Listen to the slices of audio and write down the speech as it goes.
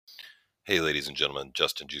Hey, ladies and gentlemen,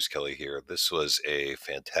 Justin Juice Kelly here. This was a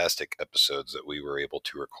fantastic episode that we were able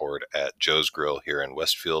to record at Joe's Grill here in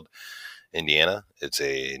Westfield, Indiana. It's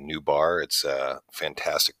a new bar. It's a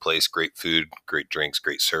fantastic place, great food, great drinks,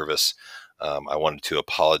 great service. I wanted to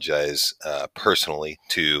apologize personally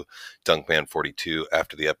to Dunkman42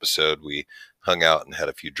 after the episode. We hung out and had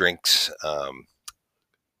a few drinks,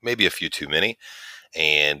 maybe a few too many,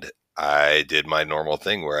 and I did my normal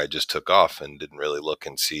thing where I just took off and didn't really look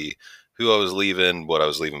and see who I was leaving, what I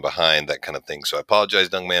was leaving behind, that kind of thing. So I apologize,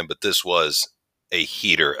 Dunkman, but this was a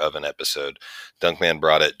heater of an episode. Dunkman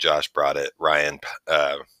brought it, Josh brought it, Ryan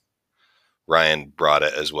brought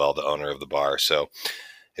it as well, the owner of the bar. So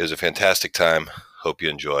it was a fantastic time. Hope you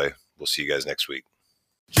enjoy. We'll see you guys next week.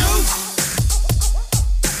 Juice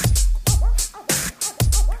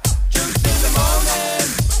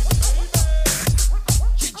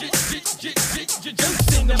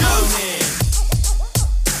in the morning.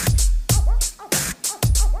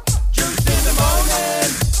 Juice in the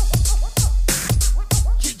morning.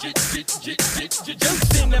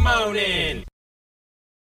 Juice in the morning.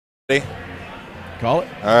 Ready? Call it.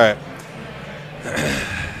 All right.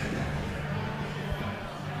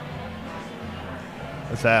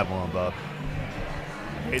 Let's have one, Bob.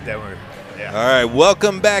 Hate that word. Yeah. All right.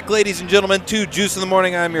 Welcome back, ladies and gentlemen, to Juice in the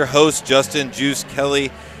Morning. I'm your host, Justin Juice Kelly.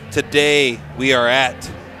 Today, we are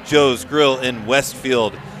at Joe's Grill in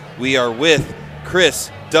Westfield. We are with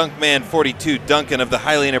Chris Dunkman42 Duncan of the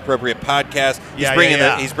Highly Inappropriate Podcast. He's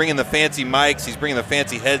bringing the fancy mics. He's bringing the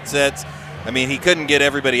fancy headsets. I mean, he couldn't get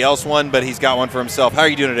everybody else one, but he's got one for himself. How are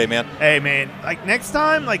you doing today, man? Hey, man. Like, next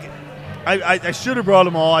time, I should have brought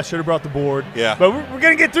them all. I should have brought the board. Yeah. But we're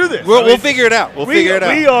going to get through this. We'll figure it out. We'll figure it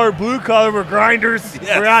out. We are blue collar. We're grinders.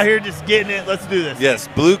 Yes. We're out here just getting it. Let's do this. Yes,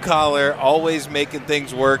 blue collar, always making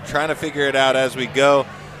things work, trying to figure it out as we go.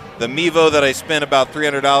 The Mevo that I spent about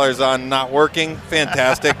 $300 on not working,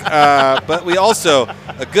 fantastic. But we also,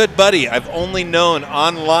 a good buddy I've only known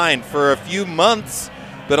online for a few months,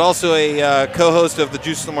 but also a co-host of the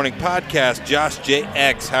Juice in the Morning podcast, Josh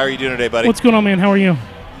JX. How are you doing today, buddy? What's going on, man? How are you?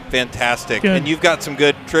 Fantastic. Good. And you've got some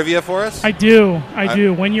good trivia for us? I do.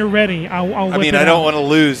 When you're ready, I'll whip it I out. don't want to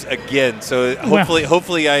lose again, so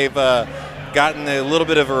hopefully I've gotten a little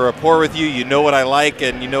bit of a rapport with you. You know what I like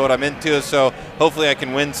and you know what I'm into, so hopefully I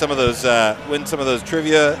can win some of those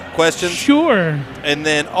trivia questions. Sure. And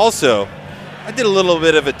then also, I did a little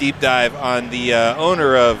bit of a deep dive on the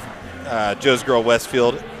owner of Joe's Grill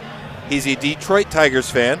Westfield. He's a Detroit Tigers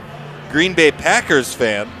fan, Green Bay Packers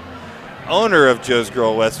fan, owner of Joe's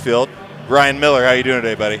Grill Westfield. Ryan Miller, how you doing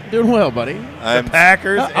today, buddy? Doing well, buddy. The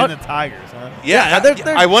Packers and the Tigers, huh? Yeah,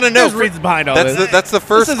 I want to know. There's reasons behind all this. That's the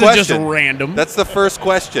first this isn't question. just random. That's the first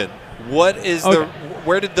question. What is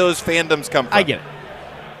where did those fandoms come from? I get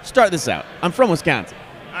it. Start this out. I'm from Wisconsin.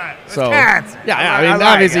 All right. So, Wisconsin. Yeah, I like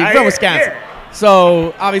obviously, it. you're from Wisconsin.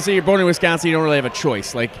 So, obviously, you're born in Wisconsin. You don't really have a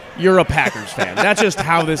choice. Like, you're a Packers fan. That's just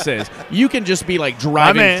how this is. You can just be, like,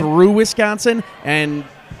 driving through Wisconsin, and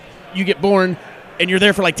you get born, and you're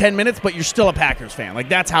there for, like, 10 minutes, but you're still a Packers fan. Like,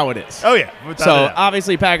 that's how it is. Oh, yeah. So,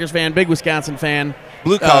 obviously, Packers fan, big Wisconsin fan.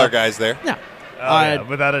 Blue-collar guys there. Yeah. Yeah,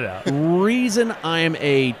 without a doubt. Reason I am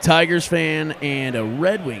a Tigers fan and a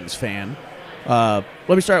Red Wings fan. Let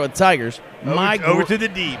me start with the Tigers. Over to the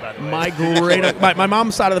D, by the way. My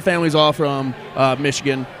mom's side of the family is all from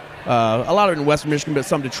Michigan. A lot of it in Western Michigan, but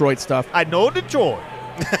some Detroit stuff. I know Detroit.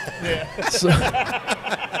 So,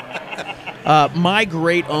 my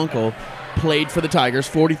great uncle played for the Tigers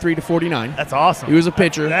 43 to 49. That's awesome. He was a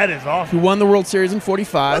pitcher. That is awesome. Who won the World Series in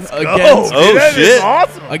 45 Let's go. That is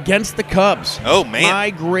awesome. against the Cubs. Oh, man. My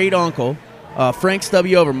great uncle, Frank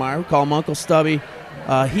Stubby Overmeyer, we call him Uncle Stubby.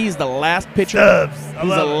 He's the last pitcher. Stubbs.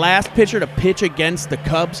 He's the last pitcher to pitch against the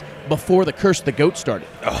Cubs before the Curse of the Goat started.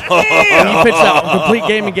 Damn. He pitched out a complete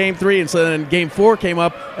game in Game 3, and so then Game 4 came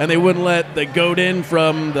up, and they wouldn't let the goat in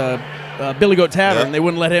from the Billy Goat Tavern. Yeah. They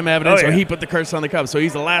wouldn't let him have it in, Oh, so yeah. he put the curse on the Cubs. So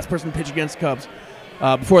he's the last person to pitch against the Cubs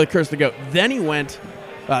before the Curse of the Goat. Then he went,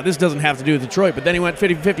 this doesn't have to do with Detroit, but then he went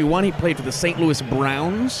 50-51. He played for the St. Louis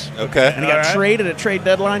Browns. Okay. And he got traded at trade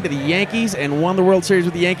deadline to the Yankees and won the World Series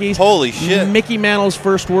with the Yankees. Holy shit. Mickey Mantle's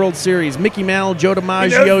first World Series. Mickey Mantle, Joe He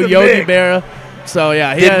DiMaggio, knows the Yogi Mick. Berra. So,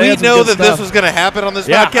 yeah. Did we know that this was going to happen on this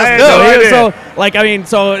podcast? I No. know. idea.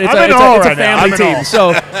 So it's I'm in a awe right now. family I'm in team. awe. So,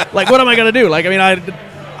 like, what am I going to do? Like, I mean,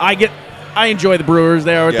 I enjoy the Brewers.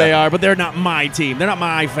 They are what they are, but they're not my team. They're not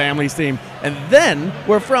my family's team. And then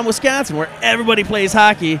we're from Wisconsin, where everybody plays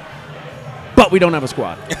hockey, but we don't have a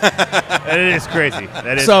squad. That is crazy.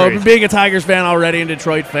 That is So crazy. being a Tigers fan already and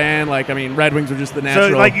Detroit fan, like, I mean, Red Wings are just the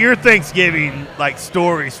natural. So, like, your Thanksgiving, like,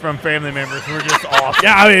 stories from family members were just awesome.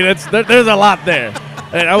 Yeah, I mean, there's a lot there.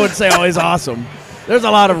 And I wouldn't say always awesome. There's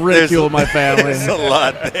a lot of ridicule in my family. There's a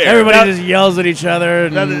lot there. Everybody just yells at each other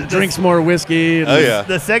and drinks more whiskey. And Oh, yeah.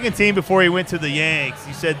 The second team before he went to the Yanks,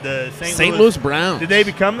 you said the St. Louis Browns. Did they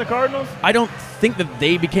become the Cardinals? I don't think that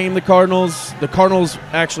they became the Cardinals. The Cardinals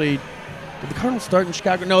actually. Did the Cardinals start in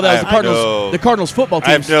Chicago? No, that was the Cardinals. no- The Cardinals football I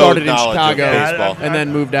team have no started in knowledge of Chicago baseball. and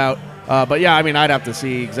then moved out. But yeah, I mean, I'd have to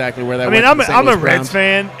see exactly where that. I mean, went to the I'm St. a Louis Reds Browns.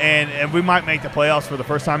 fan, and we might make the playoffs for the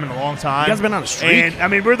first time in a long time. You guys been on a streak. And I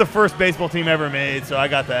mean, we're the first baseball team ever made, so I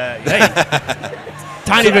got that.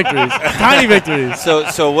 Tiny victories. Tiny victories.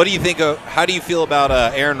 So what do you think of? How do you feel about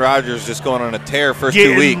Aaron Rodgers just going on a tear first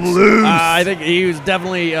Getting 2 weeks? loose. I think he was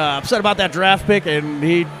definitely upset about that draft pick, and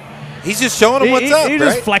He's just showing him what's up, he's right?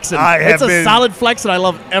 just flexing. I have It's a been- solid flex, and I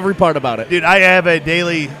love every part about it. Dude, I have a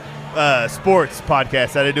daily sports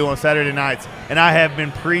podcast that I do on Saturday nights, and I have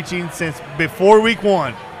been preaching since before week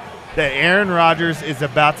 1 that Aaron Rodgers is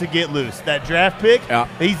about to get loose. That draft pick, Yeah.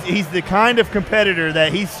 he's the kind of competitor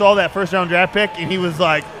that he saw that first round draft pick, and he was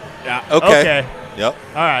like, Yeah, okay, Yep.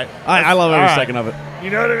 all right. I love every All right. second of it. You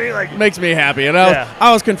know what I mean? Like, It makes me happy. And Yeah.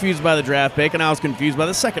 I was confused by the draft pick, and I was confused by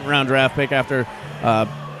the second round draft pick after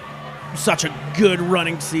such a good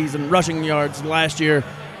running season, rushing yards last year.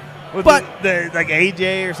 with But- the like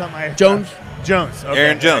AJ or something like Jones? Jones. Okay.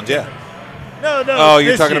 Aaron Jones, yeah. No. Oh,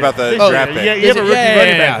 you're this talking year. about the This draft year. pick. Yeah, you have a rookie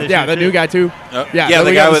running back this yeah, year, the too. new guy too. Yeah, so the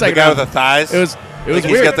we guy got with the second guy round. with the thighs. It was Like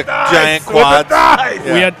he's weird. got the Thighs, giant with the quads. thighs.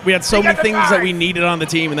 We had so He many got the things that we thighs. needed on the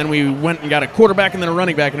team, and then we went and got a quarterback and then a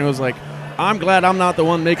running back, and it was like, I'm glad I'm not the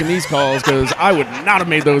one making these calls because I would not have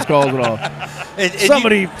made those calls at all. And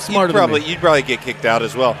Somebody smarter than me. You'd probably get kicked out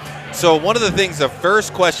as well. So one of the things, the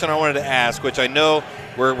first question I wanted to ask, which I know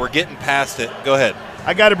we're getting past it. Go ahead.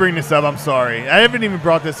 I got to bring this up. I'm sorry. I haven't even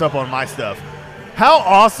brought this up on my stuff. How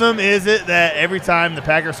awesome is it that every time the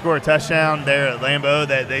Packers score a touchdown there at Lambeau,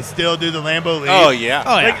 that they still do the Lambeau lead? Oh yeah.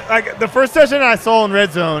 Oh yeah, Like the first touchdown I saw in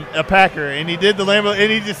red zone, a Packer, and he did the Lambeau,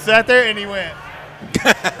 and he just sat there and he went.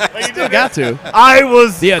 Like he still did got that. to. I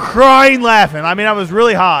was Yeah. crying laughing. I mean, I was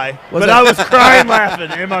really high, Was but that- I was crying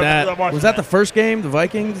laughing. In my, That, watching was that the first game? The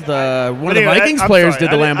Vikings. One of But the anyway, Vikings I'm players sorry.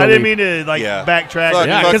 did the I Lambeau didn't lead. mean to Yeah. backtrack. Fuck,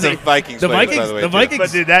 Yeah, fuck 'cause the the- Vikings. the players, Vikings- by the way, the too. Vikings-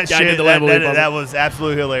 But dude, that guy shit, did the that, Lambeau that, lead that was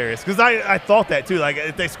absolutely hilarious. Because I thought that too. Like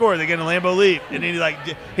if they score, they get a Lambeau lead, and then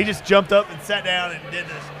he just jumped up and sat down and did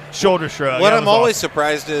this shoulder shrug. What That I'm was always awesome.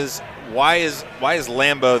 surprised is why is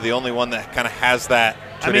Lambeau the only one that kind of has that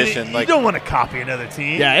tradition? I mean, you don't want to copy another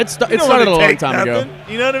team. Yeah, it You don't started a wanna long take time ago. nothing.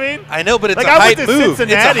 You know what I mean? I know, but it's Like, a I went hype to move. It's a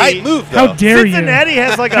Cincinnati. hype move, though. How dare you? Cincinnati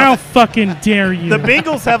has like How a fucking dare you? the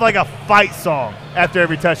Bengals have like a fight song after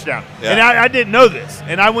every touchdown, Yeah. and I didn't know this.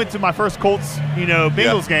 And I went to my first Colts,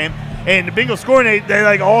 Bengals game, and the Bengals scoring, they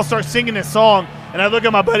like all start singing this song, and I look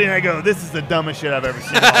at my buddy and I go, "This is the dumbest shit I've ever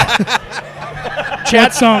seen." In my life."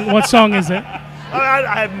 What song is it?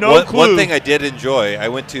 I have no clue. One thing I did enjoy, I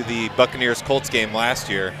went to the Buccaneers Colts game last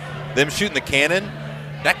year. Them shooting the cannon,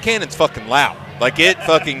 that cannon's fucking loud. Like it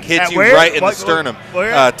fucking hits At you where? right in the What- sternum.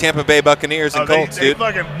 where? Tampa Bay Buccaneers and Oh, they- Colts, they dude.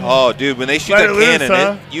 fucking Oh, dude, when they shoot let that it loose, cannon,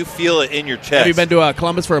 huh? you feel it in your chest. Have you been to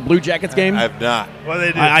Columbus for a Blue Jackets game? I have not. what do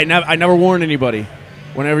they do? I never warn anybody.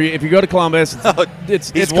 If you go to Columbus,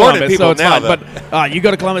 it's He's it's warning Columbus, people so it's now, fine. though. But you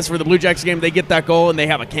go to Columbus for the Blue Jackets game, they get that goal and they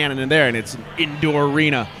have a cannon in there, and it's an indoor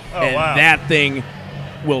arena, Oh, and wow. that thing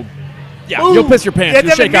will, Ooh. you'll piss your pants, You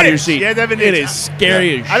have to you'll have a shake out of your niche. seat. You have to have a It niche. is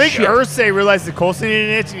scary as I think shit. Irsay realized the Colts needed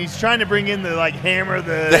an itch, and he's trying to bring in the hammer.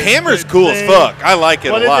 The hammer's cool as thing. fuck. I like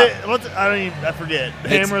it What a is lot. it? I forget.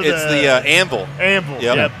 The It's, hammer. it's the anvil. anvil.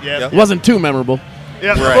 Yep. Yep. It wasn't too memorable.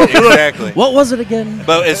 Yep. Right, exactly. What was it again?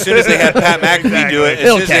 But as soon as they had Pat McAfee do it, as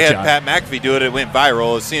It'll soon as they catch had on. Pat McAfee do it, it went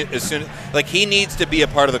viral. As soon, like he needs to be a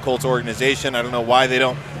part of the Colts organization. I don't know why they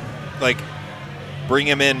don't like bring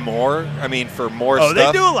him in more. I mean, for more Oh,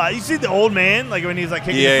 stuff. they do a lot. You see the old man, like when he's like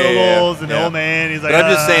kicking Yeah, the field yeah, yeah. goals, and the Yeah. old man, he's like. But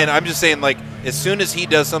I'm just saying, like as soon as he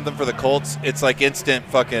does something for the Colts, it's like instant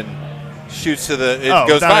fucking shoots to the. It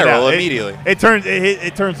goes without a doubt. viral It- immediately. It turns.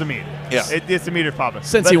 It turns the meter. Yeah. It's the meter popping.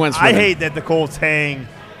 Since But he went I swimming. hate that the Colts hang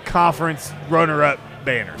conference runner-up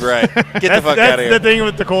banners. Right. Get the That's fuck out of here. the thing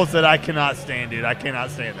with the Colts that I cannot stand, dude. I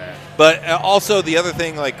cannot stand that. But also the other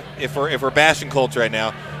thing, like if we're bashing Colts right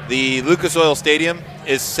now, the Lucas Oil Stadium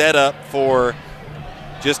is set up for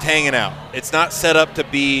just hanging out. It's not set up to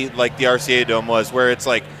be like the RCA Dome was, where it's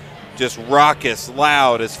like just raucous,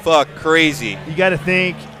 loud as fuck, crazy. You got to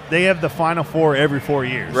think they have the Final Four every 4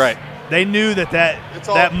 years. Right. They knew that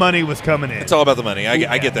all- that money was coming in. It's all about the money.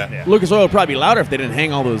 I get that. Yeah. Lucas Oil would probably be louder if they didn't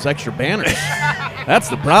hang all those extra banners. That's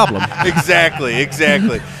the problem.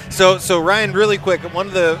 Exactly. So Ryan, really quick,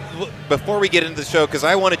 before we get into the show, because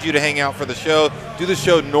I wanted you to hang out for the show, do the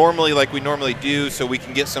show normally like we normally do, so we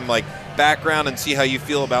can get some like background and see how you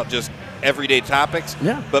feel about just everyday topics.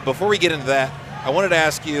 Yeah. But before we get into that, I wanted to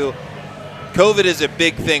ask you, COVID is a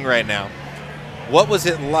big thing right now. What was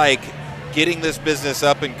it like getting this business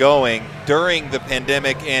up and going during the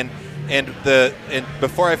pandemic? And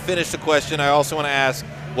before I finish the question, I also want to ask,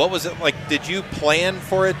 what was it like? Did you plan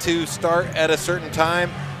for it to start at a certain time,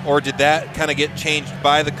 or did that kind of get changed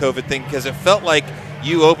by the COVID thing? Because it felt like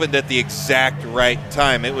you opened at the exact right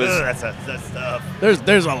time. It was. That's tough.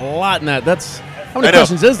 There's a lot in that. How I many know.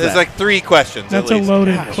 questions is There's that? like 3 questions. That's at a least.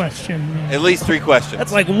 loaded question. At least 3 questions.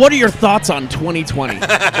 That's like, what are your thoughts on 2020?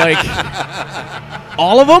 Like,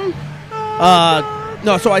 all of them?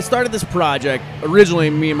 No, so I started this project. Originally,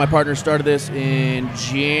 me and my partner started this in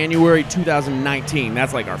January 2019.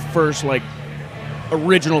 That's like our first, like,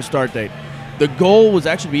 original start date. The goal was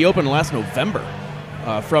actually to be open last November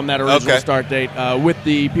from that original start date with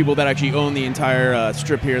the people that actually own the entire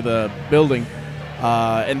strip here, the building.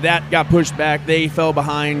 And that got pushed back. They fell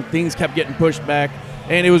behind. Things kept getting pushed back.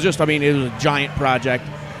 And it was just, it was a giant project.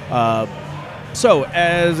 So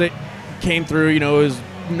as it came through, it was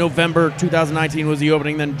November 2019 was the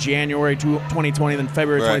opening, then January 2020, then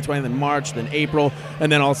February 2020, then March, then April, and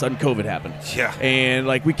then all of a sudden COVID happened. Yeah. And,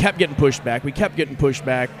 like, we kept getting pushed back.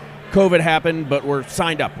 COVID happened, but we're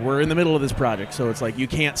signed up. We're in the middle of this project, so it's like you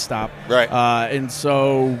can't stop. Right. And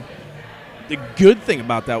so the good thing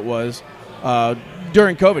about that was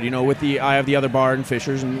during COVID, with the Eye of the Other Bar in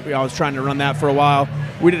Fishers, and I was trying to run that for a while.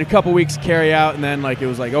 We did a couple weeks carry out, and then it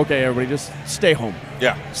was like, okay, everybody just stay home.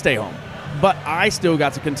 Yeah. Stay home. But I still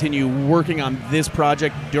got to continue working on this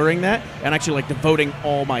project during that, and actually devoting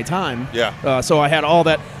all my time. Yeah. So I had all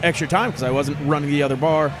that extra time because I wasn't running the other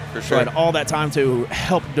bar. For So sure. I had all that time to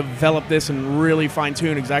help develop this and really fine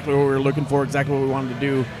tune exactly what we were looking for, exactly what we wanted to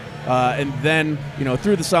do. And then,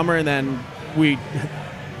 through the summer, and then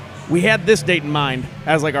we had this date in mind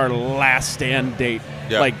as our last stand date.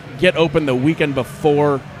 Yeah. Get open the weekend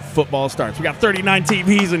before football starts. We got 39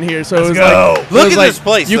 TVs in here, so it was go. Look at this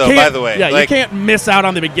place, you though, can't- by the way. Yeah, you Like- can't miss out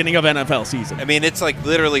on the beginning of NFL season. I mean, it's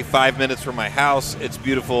literally 5 minutes from my house. It's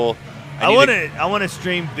beautiful. I need want to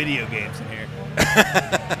stream video games in here.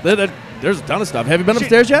 There's a ton of stuff. Have you been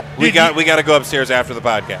upstairs yet? We got to go upstairs after the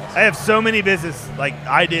podcast. I have so many business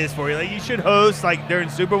ideas for you. You should host during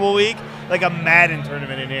Super Bowl week a Madden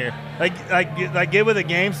tournament in here. Get with a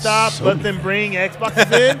GameStop, let them bring Xboxes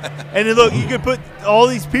in, and then look, you could put all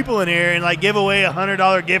these people in here and give away a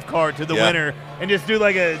 $100 gift card to the winner, and just do a.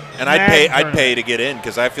 And Madden I'd pay tournament. to get in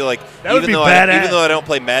because I feel like That would even be though badass. I don't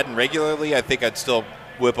play Madden regularly, I think I'd still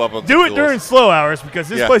whip up on Do some it tools. during slow hours because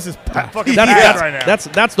this Yeah. place is fucking That's, packed right now.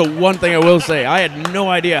 that's the one thing I will say. I had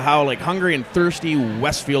no idea how hungry and thirsty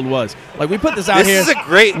Westfield was. We put this out This here. is a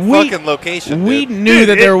great fucking location. We dude. knew Dude,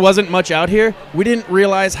 that there wasn't much out here. We didn't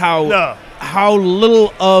realize No. how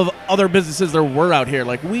little of other businesses there were out here.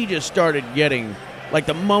 We just started getting.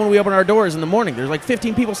 The moment we open our doors in the morning, there's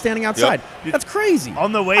 15 people standing outside. That's crazy.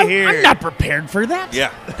 On the way I'm here, not prepared for that.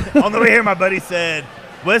 Yeah, on the way here, my buddy said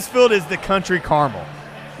Westfield is the country Carmel.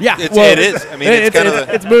 Yeah, it is. I mean, it's kind of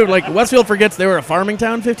it's moved. Westfield forgets they were a farming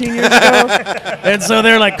town 15 years ago, and so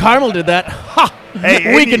they're like, Carmel did that. Ha!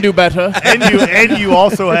 Hey, we and can you- do better. And you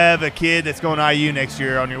also have a kid that's going to IU next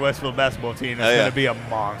year on your Westfield basketball team that's Oh, yeah. going to be a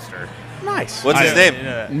monster. Nice. What's his name?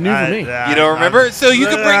 New for me. You don't remember? So you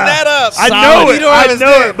can bring that up. I Solid. know You it. don't have I his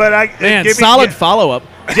know name. it, but Man, give me- solid follow-up.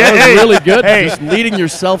 That Yeah, was hey, really good. hey. Just leading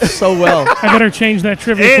yourself so well. I better change that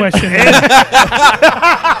trivia question.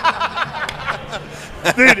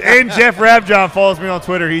 Dude, and Jeff Rabjohn follows me on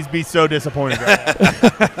Twitter. He'd be so disappointed right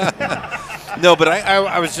now. No, but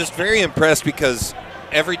I was just very impressed because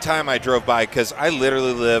every time I drove by, because I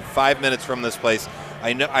literally live 5 minutes from this place.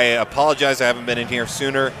 I know. I apologize. I haven't been in here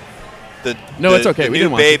sooner. It's okay. The We new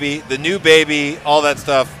didn't want the new baby, all that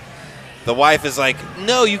stuff. The wife is like,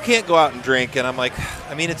 no, you can't go out and drink. And I'm like,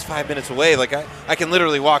 I mean, it's 5 minutes away. I can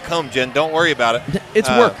literally walk home, Jen. Don't worry about it. It's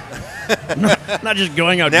work. Not just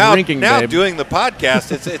going out Now drinking, babe. doing the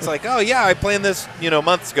podcast, it's like, oh yeah, I planned this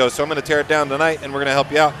months ago, so I'm going to tear it down tonight, and we're going to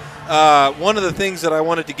help you out. One of the things that I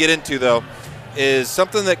wanted to get into though is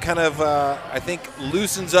something that kind of I think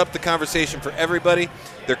loosens up the conversation for everybody.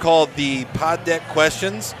 They're called the Pod Deck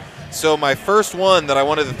questions. So my first one that I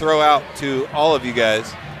wanted to throw out to all of you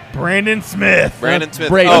guys Brandon Smith. Brandon Smith.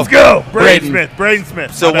 Braden. Oh, Let's go. Braden. Braden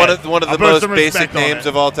Smith. so My one bad. of I'll the put most some basic respect on names it.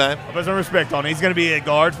 of all time. I'll put some respect on it. He's going to be a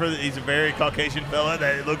guard he's a very Caucasian fella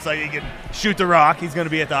that it looks like he can shoot the rock. He's going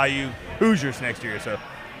to be at the IU Hoosiers next year. So,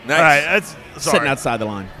 Nice. all right, that's Sitting sorry. outside the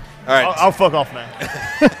line. All right. I'll fuck off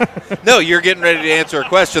now. No, you're getting ready to answer a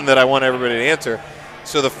question that I want everybody to answer.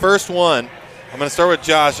 So the first one, I'm going to start with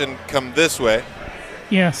Josh and come this way.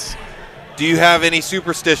 Yes. Do you have any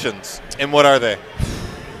superstitions, and what are they?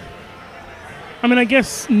 I mean, I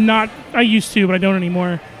guess not. I used to, but I don't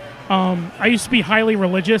anymore. I used to be highly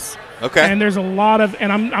religious. Okay. And there's a lot of,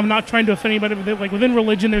 and I'm not trying to offend anybody, but like within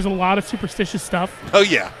religion, there's a lot of superstitious stuff. Oh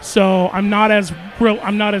yeah. So I'm not as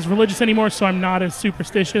religious anymore. So I'm not as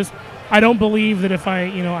superstitious. I don't believe that I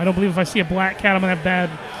don't believe if I see a black cat, I'm gonna have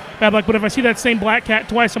bad luck. But if I see that same black cat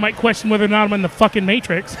twice, I might question whether or not I'm in the fucking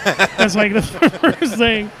Matrix. That's like the first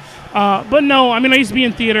thing. But no, I mean, I used to be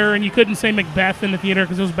in theater, and you couldn't say Macbeth in the theater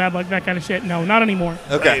because it was bad luck, that kind of shit. No, not anymore.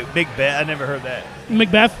 Okay. Hey, Big Bet. I never heard that.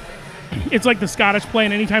 Macbeth, it's like the Scottish play,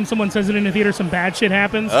 and anytime someone says it in the theater, some bad shit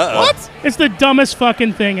happens. What? It's the dumbest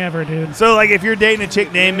fucking thing ever, dude. So, like, if you're dating a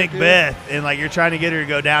chick named Macbeth and, like, you're trying to get her to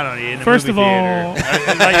go down on you in the First movie of all-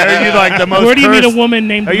 theater, like, are you, like, the most Where do you meet a cursed- woman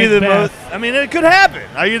named Are you the most... Macbeth? I mean, it could happen.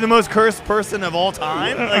 Are you the most cursed person of all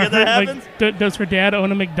time? Like, if that happens? Does her dad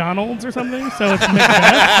own a McDonald's or something? So it's Macbeth?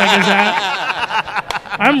 Like, is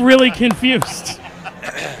that? I'm really confused.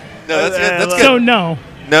 No, that's good. That's So good. no.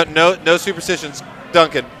 No superstitions.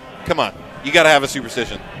 Duncan, come on. You got to have a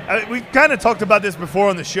superstition. We kind of talked about this before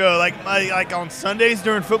on the show. Like on Sundays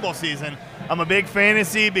during football season, I'm a big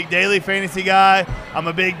daily fantasy guy. I'm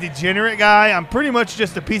a big degenerate guy. I'm pretty much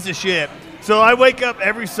just a piece of shit. So I wake up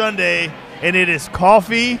every Sunday, and it is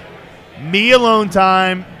coffee, me alone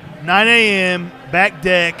time, 9 a.m., back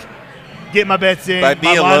deck, get my bets in. By my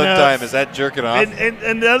me alone lineups. time, is that jerking off?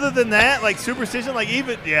 And other than that, like superstition, like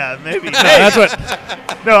even maybe. That's what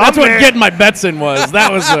I'm married. getting my bets in was.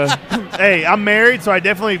 That was Hey, I'm married, so I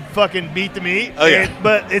definitely fucking beat the meat. Oh, yeah.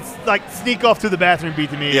 But it's like sneak off to the bathroom,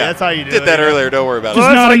 beat the meat. Yeah. That's how you do it. Did that you know? earlier. Don't worry about Just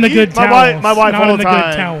it. not that's in the like good my towels. my wife Not all in the the good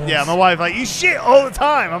time. towels. Yeah, my wife like, you shit all the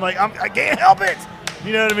time. I'm like, I can't help it.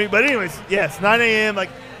 You know what I mean? But anyways, yes, 9 a.m. Like,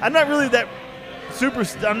 I'm not really that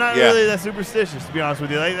really that superstitious, to be honest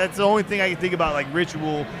with you. Like, that's the only thing I can think about, like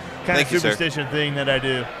ritual kind Thank of you, sir. superstition thing that I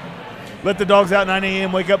do. Let the dogs out 9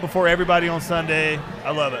 a.m. Wake up before everybody on Sunday.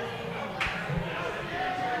 I love it.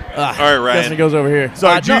 All right, Ryan. Guess it goes over here.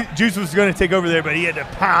 Sorry, No, Juice was going to take over there, but he had to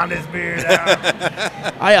pound his beard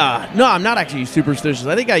out. no, I'm not actually superstitious.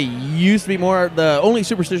 I think I used to be more. The only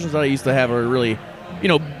superstitions that I used to have are really,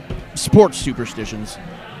 sports superstitions.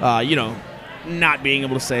 Not being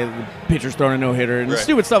able to say the pitcher's throwing a no-hitter and Right.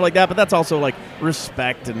 stupid stuff like that, but that's also, like,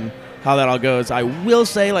 respect and how that all goes. I will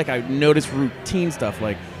say, like, I've noticed routine stuff.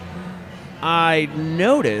 Like, I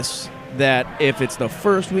notice that if it's the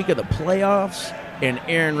first week of the playoffs and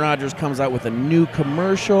Aaron Rodgers comes out with a new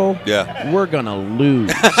commercial, Yeah. we're going to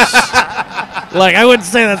lose. Like, I wouldn't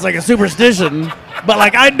say that's, like, a superstition, but,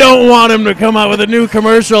 like, I don't want him to come out with a new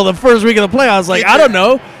commercial the first week of the playoffs. Like, I don't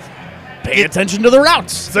know. Pay attention to the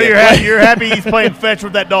routes. So you're happy he's playing fetch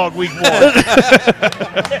with that dog week 1. It's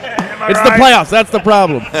the playoffs. That's the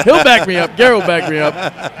problem. He'll back me up. Garrett will back me up.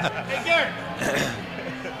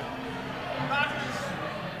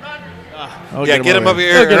 I'll Yeah, get him over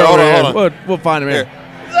here. We'll get Hold over on, here. hold on. We'll find him here.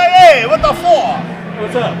 He's like, hey, what the fuck?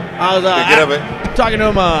 What's up? I was Get over talking to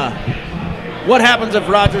him. What happens if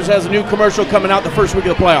Rodgers has a new commercial coming out the first week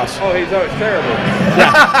of the playoffs? Oh, he's always terrible.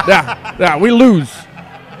 Yeah, we lose.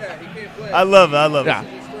 Yeah, he can't play. I love it. Yeah.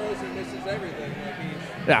 He just throws and misses everything.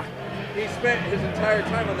 Like Yeah. he spent his entire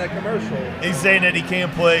time on that commercial. He's saying that he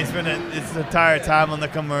can't play. He's spent his entire time on the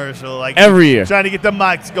commercial. Like Every year. Trying to get the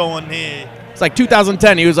mics going here. It's like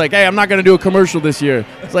 2010. He was like, "Hey, I'm not going to do a commercial this year."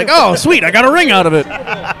 It's like, "Oh, sweet, I got a ring out of it."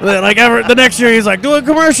 Then, like the next year, he's like, "Do a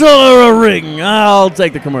commercial or a ring?" I'll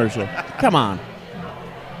take the commercial. Come on.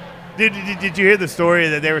 Did you hear the story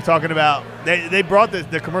that they were talking about? They brought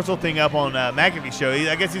the commercial thing up on McAfee's show.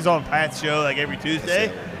 I guess he's on Pat's show like every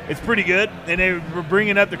Tuesday. It's pretty good. And they were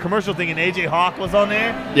bringing up the commercial thing, and AJ Hawk was on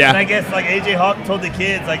there. Yeah. And I guess like AJ Hawk told the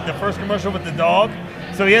kids like the first commercial with the dog.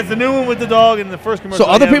 So he has the new one with the dog and the first commercial.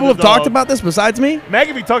 So other he had people with have the talked dog. about this besides me?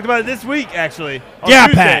 McAfee talked about it this week, actually. On Yeah,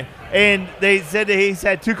 Tuesday. Pat. And they said that he's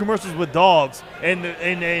had 2 commercials with dogs. And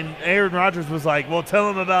Aaron Rodgers was like, well, tell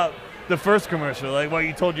him about the first commercial, like what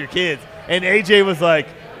you told your kids. And AJ was like,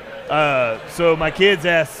 so my kids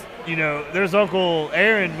asked, there's Uncle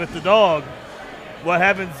Aaron with the dog. What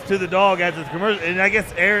happens to the dog after the commercial? And I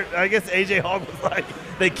guess AJ Hawk was like,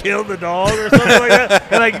 they killed the dog or something like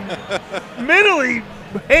that. And like mentally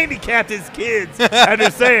handicapped his kids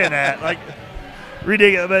after saying that. Like,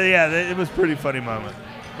 ridiculous. But yeah, it was a pretty funny moment.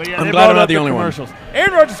 But yeah, I'm they glad I'm brought not up the only one. commercials.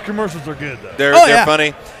 Aaron Rodgers commercials are good though. They're Oh, they're yeah.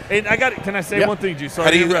 funny. And can I say Yep. one thing, Juice? How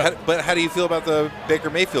do you feel about the Baker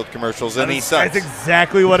Mayfield commercials? And he sucks. That's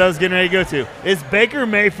exactly what I was getting ready to go to. Is Baker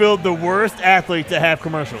Mayfield the worst athlete to have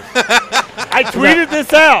commercials? I tweeted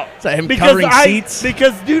this out. Is that him covering seats?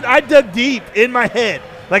 Because, dude, I dug deep in my head.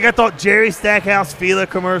 Like, I thought Jerry Stackhouse Fila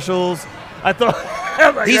commercials. I thought like,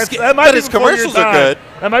 that might but be his before your commercials are time. good.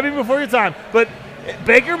 That might be before your time. But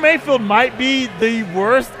Baker Mayfield might be the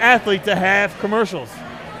worst athlete to have commercials.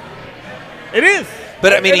 It is.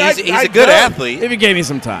 But I mean, And he's a good athlete. If you gave me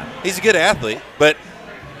some time, He's a good athlete, but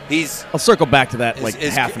he's I'll circle back to that like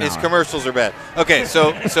his, half an his hour. commercials are bad. Okay,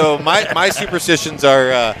 so my superstitions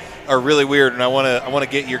are really weird, and I want to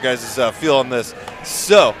get your guys' feel on this.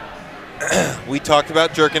 So we talked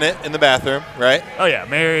about jerking it in the bathroom, right? Oh, yeah.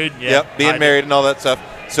 Married. Yeah, Yep, being married and all that stuff.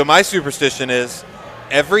 So my superstition is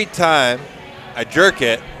every time I jerk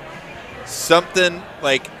it, something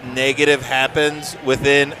like negative happens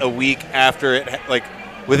within a week after it, like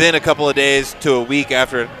within a couple of days to a week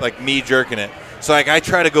after, like me jerking it. So like I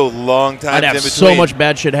try to go long times I'd have in between. so much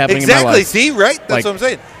bad shit happening in my Exactly. life. See, right? That's Like- what I'm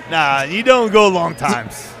saying. Nah, you don't go long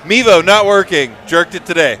times. Mevo not working. Jerked it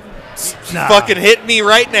today. Nah. Fucking hit me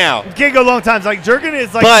right now. You can't go long times. Like, jerking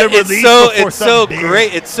is like But the it's release so before something big.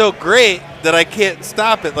 great. It's so great that I can't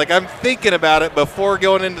stop it. Like I'm thinking about it before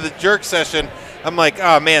going into the jerk session. I'm like,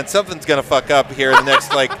 oh man, something's gonna fuck up here in the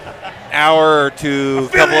next like hour or two,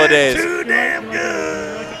 couple of days. Too damn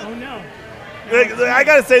good. Oh no. Like, I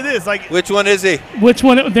gotta say this. Like, Which one is he? Which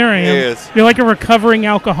one? There I am. He is. You're like a recovering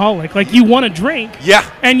alcoholic. Like you want to drink, Yeah.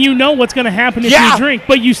 and you know what's going to happen if Yeah. you drink,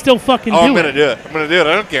 but you still fucking Oh, do I'm it. gonna do it. I'm gonna do it.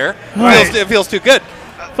 I don't care. Right. It feels too good.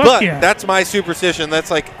 Fuck But yeah. that's my superstition. That's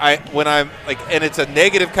like when I'm like, and it's a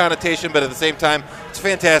negative connotation, but at the same time, it's a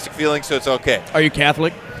fantastic feeling, so it's okay. Are you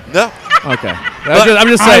Catholic? No, Okay. I'm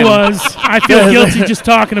just I saying. was. I feel guilty just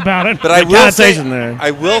talking about it. but I The will say, connotation there.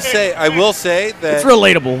 I will say that. It's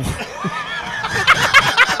relatable.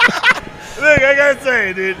 look, I gotta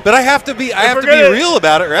say, dude. But I have to be we're gonna- real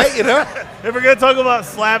about it, right? You know. If we're gonna talk about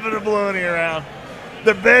slapping a baloney around,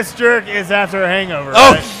 the best jerk is after a hangover.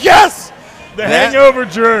 Oh right? yes. The that- hangover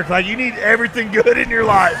jerk. Like, you need everything good in your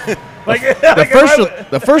life. Like,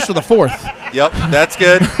 The first or the fourth. Yep, that's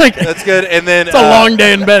good. That's good. And then It's a long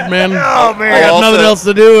day in bed, man. Oh, man. I got Also- nothing else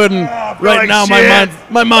to do, and feel right like now shit.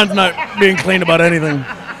 my mind's not being clean about anything.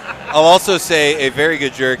 I'll also say a very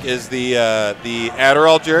good jerk is the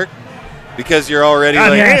Adderall jerk, because you're already God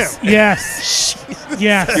like damn. Yes.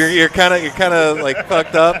 Yes. you're kind of like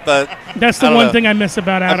fucked up, but That's I the don't one know. thing I miss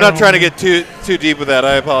about Adderall. I'm not trying to get too deep with that.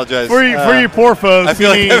 I apologize. For you poor folks, I feel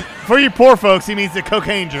like for you poor folks, he means the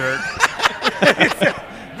cocaine jerk.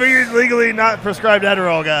 For you legally not prescribed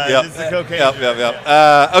Adderall guys, Yep. it's the cocaine Yep. jerk.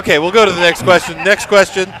 Yep. Okay, we'll go to the next question. Next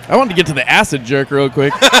question. I wanted to get to the acid jerk real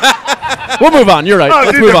quick. We'll move on. You're right. Oh,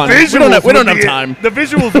 Let's dude, move the on. We visuals don't would have be- time. The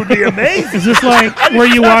visuals would be amazing. Is this like I where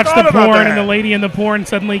you watch the thought about porn that. and the lady in the porn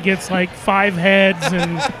suddenly gets like 5 heads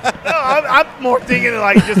and No, I'm more thinking of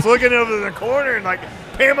like just looking over the corner and like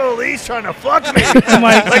Pamela Lee's trying to fuck me. some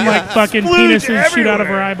like fucking splooge penises shoot out of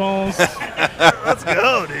her everywhere. eyeballs? Let's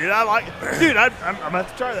go, dude. I'm about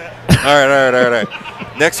to try that. All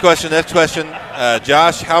right. Next question.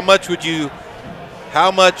 Josh, how much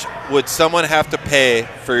would someone have to pay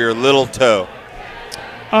for your little toe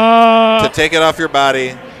to take it off your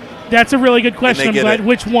body? That's a really good question. I'm get glad. it.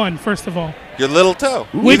 Which one, first of all? Your little toe.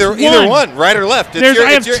 Which Either one? one, right or left. It's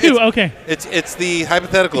I have two. Okay. It's the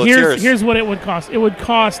hypothetical. It's yours. Here's what it would cost. It would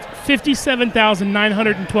cost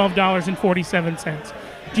 $57,912.47.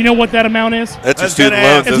 Do you know what that amount is? That's your That's student gonna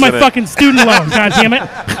loans, It's isn't my it? fucking student loan. God damn it.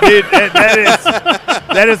 Dude,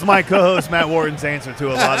 that is my co-host Matt Wharton's answer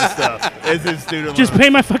to a lot of stuff. Is his student Just loan. pay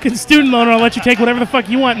my fucking student loan, or I'll let you take whatever the fuck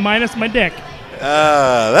you want, minus my dick.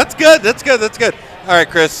 That's good. All right,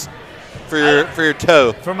 Chris, for your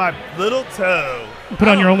toe. For my little toe. Put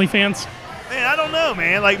on your OnlyFans. Man, I don't know,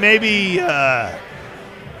 man. Like maybe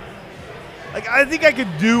like I think I could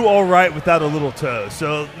do all right without a little toe.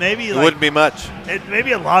 So maybe It like wouldn't be much.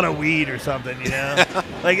 maybe a lot of weed or something, you know?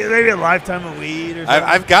 Like maybe a lifetime of weed or something.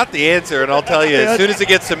 I've got the answer, and I'll tell you as soon as it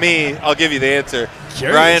gets to me. I'll give you the answer.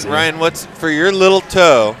 Curious, Ryan, what's for your little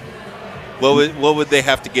toe? What would they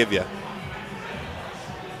have to give you?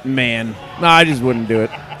 Man, no, I just wouldn't do it.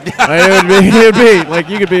 It'd be like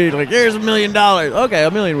you could be like, here's $1 million. Okay,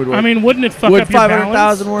 $1 million would work. I mean, wouldn't it fuck would up your balance?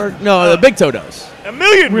 500,000 work? No, the big toe does. A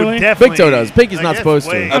million Really? would definitely. Big Toe does. Pinky's like, not that's supposed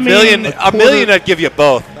to. way- I A mean, million, I'd give you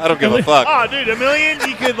both. I don't give a fuck. Oh, dude, $1 million,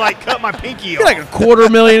 you could like cut my pinky off. like a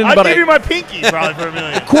 $250,000, I'd but give you my pinky probably for $1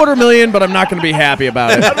 million. $250,000, but I'm not going to be happy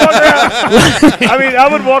about it. I'd walk around, I mean, I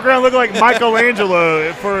would walk around looking like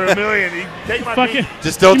Michelangelo for $1 million. You take my Fucking. pinky.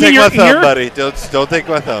 Just don't You mean take my your thumb, ear? buddy. Don't take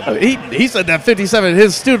my thumb. He said that 57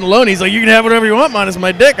 his student loan. He's like, you can have whatever you want minus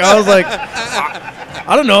my dick. I was like,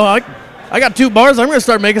 I don't know. I got 2 bars. I'm going to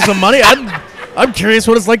start making some money. I'm curious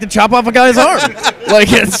what it's like to chop off a guy's arm. Like,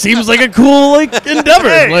 it seems like a cool endeavor.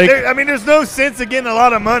 Hey, like, I mean, there's no sense of getting a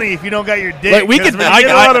lot of money if you don't got your dick. Like, we 'cause could- when you I-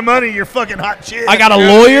 get a I- lot of money, you're fucking hot shit. I got a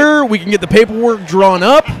lawyer. We can get the paperwork drawn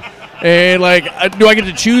up. And, like, do I get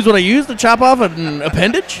to choose what I use to chop off an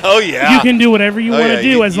appendage? Oh yeah. You can do whatever you Oh, want to yeah, do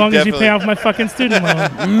you- as you long as you pay definitely- off my fucking student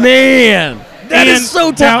loan. Man, that is And so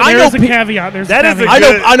now, tough. there is a caveat. There's That a is a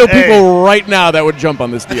caveat. I know Hey. people right now that would jump on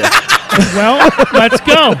this deal. Well, let's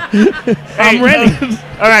go. I'm ready.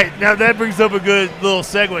 All right, now that brings up a good little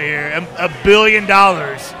segue here. $1 billion.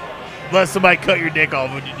 Let somebody cut your dick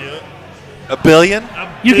off. Would you do it? $1 billion?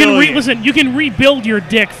 You can Billion. listen. You can rebuild your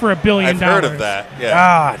dick for $1 billion. I've heard of that. Yeah.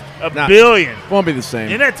 God, $1 Nah. billion. won't be the same.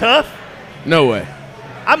 Isn't that tough? No way.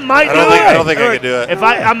 I might I do don't it. think- I don't think I Look, could do it. If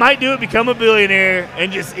I might do it, become a billionaire,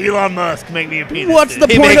 and just Elon Musk make me a penis. What's dick.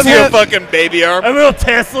 the He point makes of you a having? fucking baby arm. A little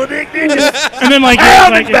Tesla dick, dude. Just And then like,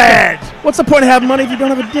 helmet like badge. What's the point of having money if you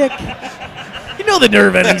don't have a dick? You know the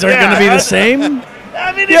nerve endings aren't Yeah, going to be I- the same.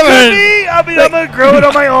 I mean, it Yeah, could but- be. I mean, I'm gonna grow it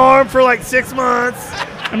on my arm for like 6 months.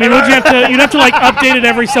 I mean, would you have to? You'd have to like update it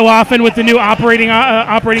every so often with the new operating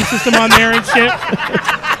system on there and shit.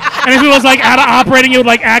 And if it was like out of operating, it would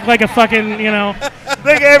like act like a fucking, you know.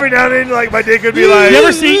 Like every now and then, like my dick would be like. You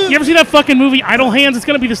ever see that fucking movie Idle Hands? It's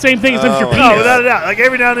gonna be the same thing except your Oh, penis. No, without a doubt. Like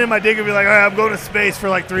every now and then, my dick would be like, all right, I'm going to space for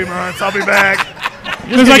like 3 months. I'll be back.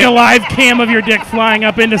 There's like a live cam of your dick flying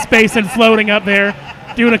up into space and floating up there,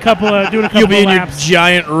 doing a couple You'll be of in your laps.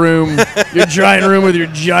 giant room, with your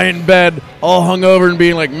giant bed, all hungover and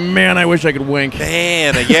being like, man, I wish I could wink.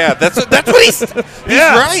 Man, yeah, that's what he's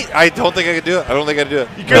Yeah. right. I don't think I could do it. I don't think I could do it.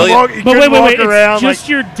 You couldn't walk, you But couldn't wait, walk around it's just like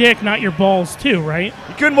your dick, not your balls too, right?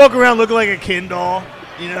 you couldn't walk around looking like a Ken doll.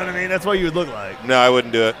 You know what I mean? That's what you would look like. No, I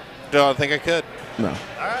wouldn't do it. Don't think I could. No.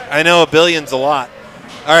 I know $1 billion's a lot.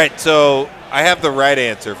 All right, so I have the right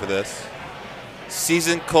answer for this.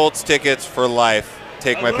 Season Colts tickets for life.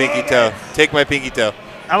 Take my pinky toe. Take my pinky toe.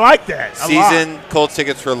 I like that. a lot. Season Colts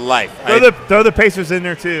tickets for life. Throw the Pacers in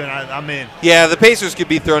there too, and I'm in. Yeah, the Pacers could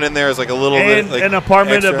be thrown in there as like a little And bit. Like an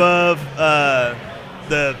apartment extra. above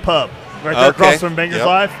the pub, right there Okay. across from Banger's Yep.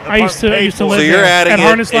 Life. I used to Paid live So for. there. you're adding At it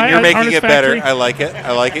Harness and Li- you're at making Harness it better. Factory. I like it.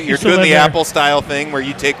 I like it. You're Used to doing live the there. Apple style thing where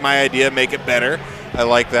you take my idea, make it better. I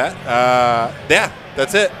like that. Yeah,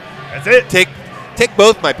 that's it. That's it. Take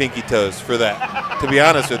both my pinky toes for that. To be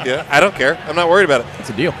honest with you, I don't care. I'm not worried about It's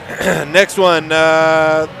a deal. it. Next one,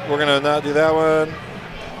 we're gonna not do that one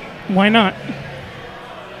Why not?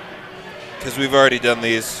 because we've already done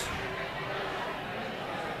these.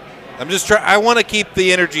 I'm just trying. I want to keep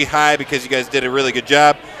the energy high because you guys did a really good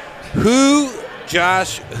job.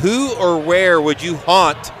 Josh, who or where would you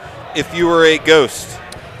haunt if you were a ghost?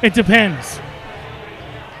 It depends.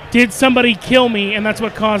 Did somebody kill me and that's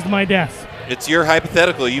what caused my death? It's your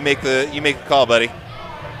hypothetical. You make the call, buddy.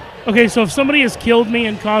 Okay, so if somebody has killed me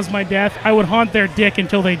and caused my death, I would haunt their dick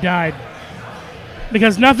until they died.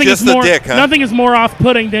 Because nothing Just is the more dick, huh? nothing is more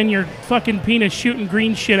off-putting than your fucking penis shooting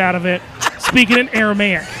green shit out of it, speaking in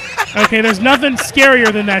Aramaic. Okay, there's nothing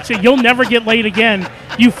scarier than that shit. You'll never get laid again.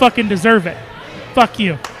 You fucking deserve it. Fuck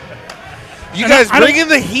you. You And guys I don't- bring in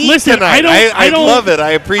the heat listen, tonight. I love it.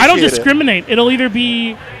 I appreciate I don't it. discriminate. It'll either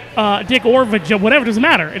be dick or vagina, whatever. It doesn't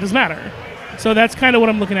matter. It doesn't matter. So that's kind of what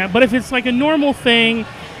I'm looking at. But if it's like a normal thing,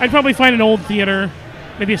 I'd probably find an old theater,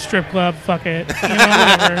 maybe a strip club. Fuck it. You know,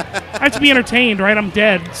 whatever. I have to be entertained, right? I'm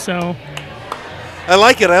dead, so. I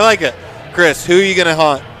like it. I like it. Chris, who are you gonna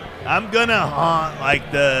haunt? I'm gonna haunt like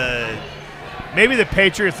maybe the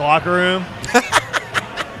Patriots locker room.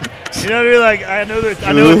 You know what I mean? Like I know that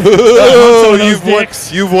I know. Oh, those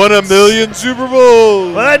dicks. you've won $1 million Super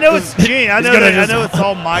Bowls. Well, I know it's Gene. I know gonna that, I just- know it's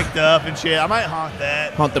all mic'd up and shit. I might haunt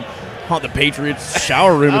that. Haunt the Patriots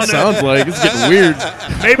shower room. I It don't know. sounds like it's getting weird.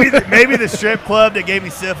 Maybe the strip club that gave me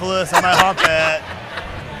syphilis. I might haunt that.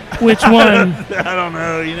 Which one? I don't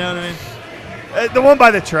know. You know what I mean? The one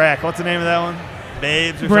by the track. What's the name of that one?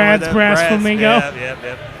 Babes or Brad's something like that? Brass Flamingo?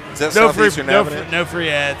 Yep. Is that No free, Southeastern no, Avenue? no free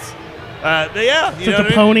ads. But yeah, Is you it know the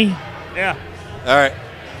what I pony? mean? Yeah. All right,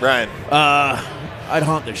 Brian. I'd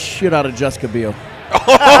haunt the shit out of Jessica Biel.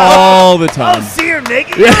 all the Oh, time. see her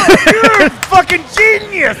naked? You're a fucking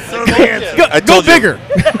genius. So the answer. Go, I go told you. bigger.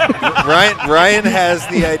 Ryan has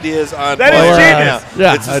the ideas on That is point right genius. now.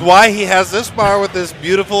 Yeah. This is why he has this bar with this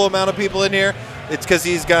beautiful amount of people in here. It's because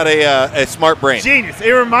he's got a smart brain. Genius.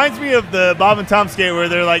 It reminds me of the Bob and Tom skate where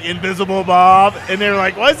they're like Invisible Bob, and they're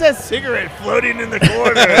like, "Why is that cigarette floating in the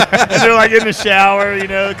corner?" And they're like in the shower,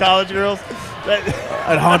 the college girls.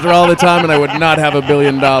 I'd haunt her all the time, and I would not have $1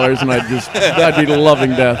 billion, and I'd be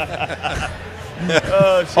loving death.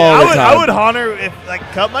 Oh, shit. All the I time. would haunt her if, like,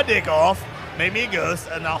 cut my dick off, make me a ghost,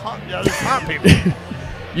 and I'll just haunt people.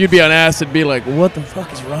 You'd be on acid, be like, "What the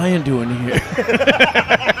fuck is Ryan doing here?"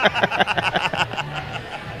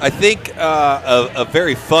 I think a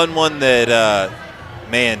very fun one that,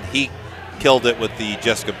 man, he killed it with the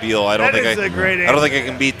Jessica Biel. I don't That think is a great I don't think I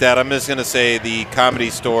can beat that. I'm just gonna say the Comedy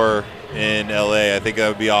Store in LA. I think that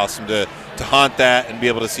would be awesome to haunt that and be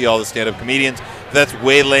able to see all the stand-up comedians. That's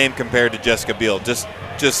way lame compared to Jessica Biel. Just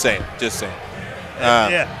saying.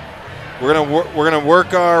 Yeah. We're gonna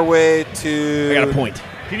work our way to. I got a point.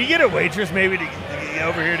 Can you get a waitress maybe to get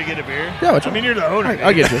over here to get a beer? Yeah, what's I mean, you're the owner.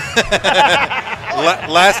 I'll get you.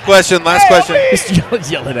 Last question.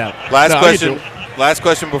 Just yell it out. Last No, I'll get question. you. Last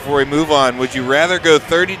question before we move on. Would you rather go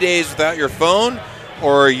 30 days without your phone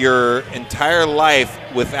or your entire life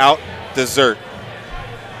without dessert?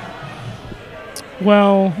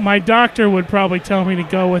 Well, my doctor would probably tell me to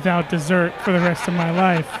go without dessert for the rest of my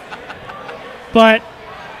life. But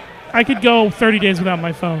I could go 30 days without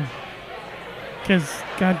my phone. Because,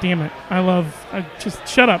 God damn it, just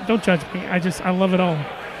shut up. Don't judge me. I love it all.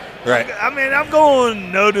 Right. I mean, I'm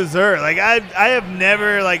going no dessert. Like, I have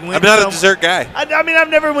never, like, went I'm not to a dessert guy. I mean, I've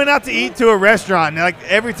never went out to eat to a restaurant. And, like,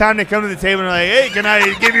 every time they come to the table, they're like, "Hey, can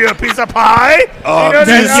I give you a piece of pie?" Oh, You know what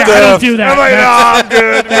I mean? That's- I don't do that. I'm like, "No, That's- I'm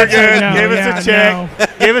good. We're that's good. no, Give us yeah, a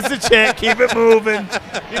check. Give us a check. Keep it moving."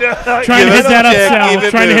 Like, Trying to Give hit us that a check, keep upsell.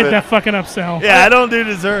 it Trying to hit moving. that fucking upsell. Yeah, I don't do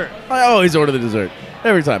dessert. I always order the dessert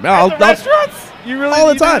every time. At the restaurants? You really all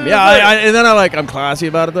the you do time. dessert? Yeah, and then I'm classy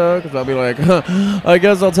about it though, because I'll be like, I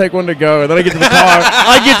guess I'll take one to go. And then I get to the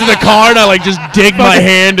car. And I like just dig my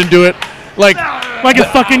hand and do it. Like a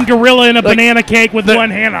fucking gorilla in a banana cake with one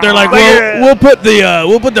hand. they're like, well, we'll put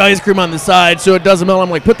the ice cream on the side so it doesn't melt. I'm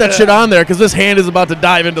like, put that shit on there because this hand is about to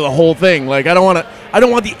dive into the whole thing. Like I don't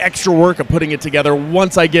want the extra work of putting it together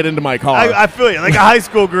once I get into my car. I feel you. Like a high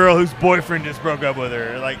school girl whose boyfriend just broke up with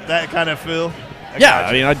her. Like that kind of feel. Yeah,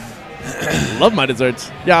 I mean, I love my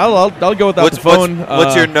desserts. Yeah, I'll go without the phone.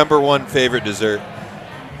 What's your number one favorite dessert?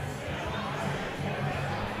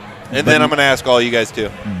 And then I'm going to ask all you guys too.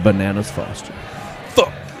 Bananas Foster?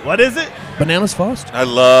 What is it? Bananas Foster? I You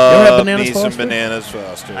ever had love Bananas me some Foster? Bananas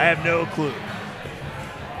Foster. I have no clue.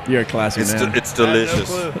 You're a classy man. It's I have no delicious.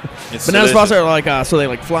 clue. It's Bananas delicious. Foster are like so they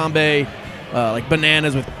like flambe, like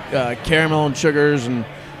bananas with caramel and sugars, and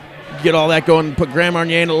get all that going. Put Grand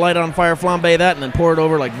Marnier in it, light it on fire, flambe that, and then pour it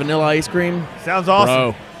over like vanilla ice cream. Sounds awesome.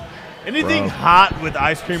 Bro, Anything Bro. hot with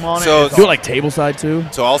ice cream on So- it. is do it like tableside too.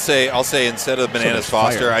 So I'll say instead of Bananas there's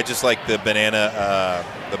Foster, fire. I just like the banana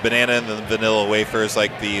and the vanilla wafers,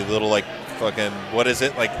 like the little like fucking what is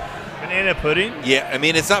it like? banana pudding. Yeah, I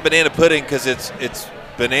mean it's not banana pudding because it's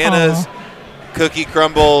bananas, cookie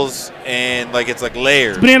crumbles, and like it's like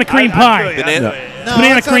layers. Banana cream I pie. feel you. Banana- No,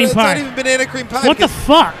 Banana it's cream not, pie. It's not even banana cream pie. What the because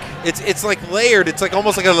fuck? It's like layered. It's like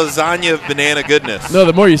almost like a lasagna of banana goodness. No,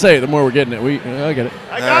 the more you say it, the more we're getting it. I get it.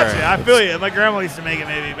 I got All you. right. I feel you. My grandma used to make it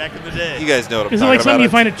maybe back in the day. You guys know what I'm Is it talking like something you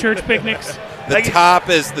about. find at church picnics?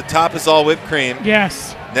 The top is all whipped cream.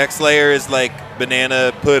 Yes. Next layer is like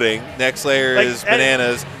banana pudding. Next layer Like, is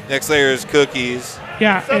bananas. Next layer is cookies.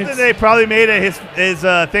 Yeah. Something it's- they probably made at his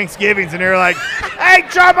Thanksgivings, and they were like, "Hey,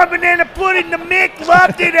 try my banana pudding. The Mick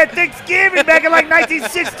loved it at Thanksgiving back in like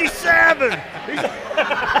 1967."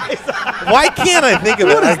 Why can't I think of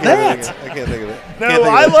it? I can't that? think of it. I can't think of it. No, Can't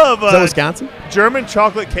think I of it. love Is that Wisconsin? German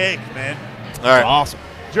chocolate cake, man. All right. Awesome.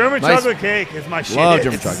 German Nice. chocolate cake is my shit. Love It's-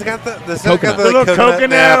 German It's chocolate. got the coconut. The little coconut,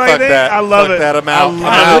 Nah, like fuck that. that. I love Fuck it. that. I'm I out. love I'm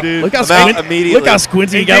it, out. dude. Look how I'm out squinty, immediately. look how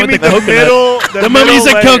squinty you And got give with me the coconut. the The moment you middle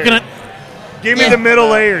said layer. coconut, Give me the middle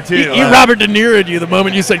layer too. you Robert De Niro'd you the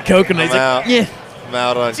moment you said coconut. He's I'm like, out. yeah, I'm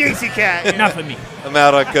out on. Juicy cat. not for me. I'm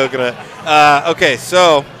out on coconut. Okay,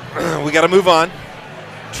 so we got to move on.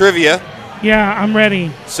 Trivia. Yeah, I'm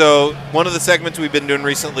ready. So one of the segments we've been doing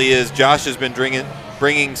recently is Josh has been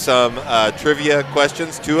bringing some trivia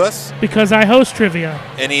questions to us, Because I host trivia.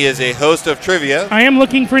 and he is a host of trivia. I am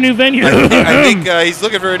looking for a new venue. I think he's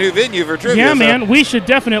looking for a new venue for trivia. Yeah, so- man, we should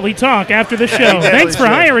definitely talk after the show. definitely Thanks for should.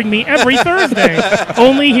 hiring me every Thursday.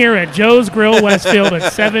 Only here at Joe's Grill Westfield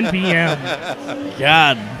at 7 p.m.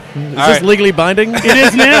 God, Is All this right. legally binding? It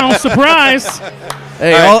is now. Surprise.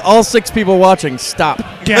 Hey, All right. all 6 people watching, stop.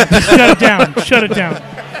 Yeah, shut it down. Shut it down.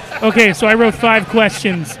 Okay, so I wrote 5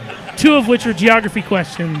 questions, 2 of which are geography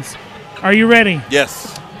questions. Are you ready?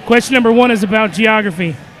 Yes. Question number 1 is about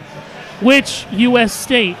geography. Which U.S.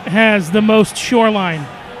 state has the most shoreline?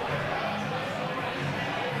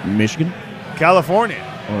 Michigan California.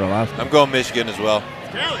 or Alaska? I'm going Michigan as well.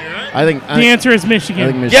 I think The answer is Michigan. I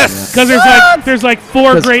think Michigan. Yes! Because there's like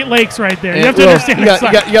 4 'Cause- Great Lakes right there. You Yeah. have to Well, understand you that.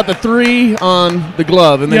 got, you got the 3 on the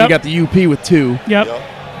glove, and then Yep. you got the UP with 2. Yep.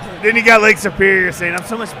 Then you got Lake Superior saying, I'm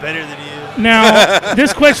so much better than you. Now,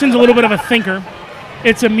 this question's a little bit of a thinker.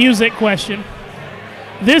 It's a music question.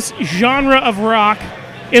 This genre of rock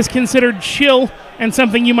is considered chill and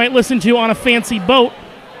something you might listen to on a fancy boat.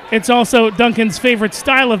 It's also Duncan's favorite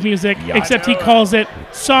style of music, except he calls it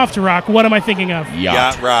soft rock. What am I thinking of?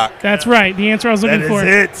 Yacht rock. That's right. The answer I was looking That for.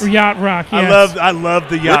 is it. Yacht rock. Yes. I love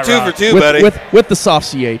the We're yacht 2 rock. for 2, With, buddy. with the soft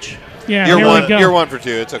CH. Yeah. You're here one. we go. You're 1 for 2.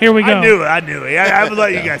 It's okay. Here we go. I knew it. I would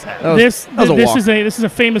let you guys have it. That was, that was a walk. This is a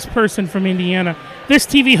famous person from Indiana. This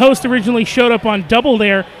TV host originally showed up on Double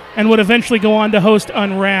Dare and would eventually go on to host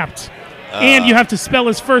Unwrapped. And you have to spell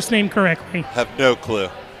his first name correctly. Have no clue.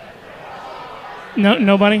 No,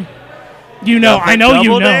 nobody. You know, No, I know you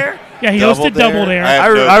Double know. Dare? Yeah, he hosted Double Dare. I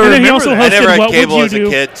have no I and then he remember also that. I hosted never had What cable Would You as a Do?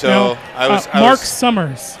 kid, so No, I was- Mark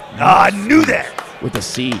Summers. I knew that. with a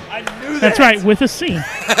C. I knew that. That's right, with a C.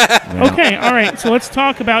 Okay, all right. So let's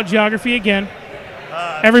talk about geography again.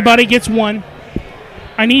 Everybody gets 1.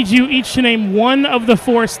 I need you each to name 1 of the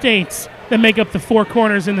 4 states that make up the 4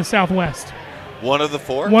 corners in the Southwest. 1 of the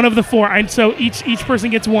 4? 1 of the 4. So each person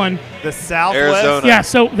gets 1. The Southwest. Arizona. Yeah.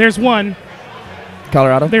 So there's 1.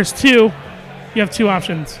 Colorado? There's 2. You have 2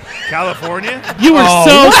 options. California. You were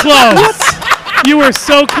so close. You were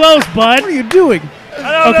so close, bud. What are you doing?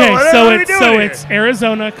 I don't Okay, know. What so are we it's doing here? it's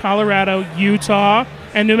Arizona, Colorado, Utah,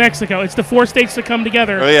 and New Mexico. It's the 4 states that come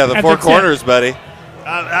together. Oh, yeah, the at 4 tip. corners, buddy.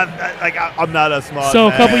 I'm not a smart. So a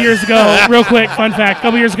man. couple years ago, real quick, fun fact: a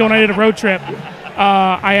couple years ago when I did a road trip,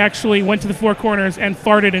 I actually went to the 4 corners and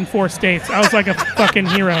farted in 4 states. I was like a fucking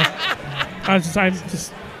hero. I just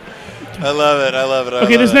I love it. I love it. I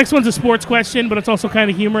okay. love This it. next one's a sports question, but it's also kind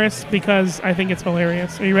of humorous because I think it's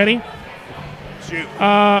hilarious. Are you ready?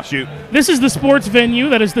 Shoot. This is the sports venue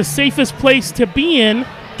that is the safest place to be in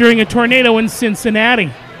during a tornado in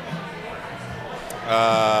Cincinnati.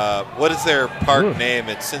 What is their park name?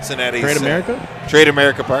 It's Cincinnati. Great America? Trade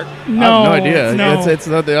America Park. No, I have no idea. No. It's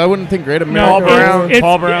not, I wouldn't think Great No, America. Brown. it's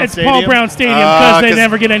Paul Brown it's Stadium? Paul Brown Stadium because they 'cause-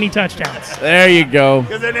 never get any touchdowns. There you go.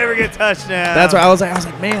 Because they never get touchdowns. That's right. I was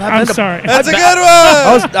like, man, I'm sorry. That's a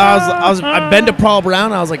good one. I've been to Paul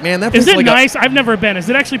Brown. I was like, man, that place Is it like nice? I've never been. Is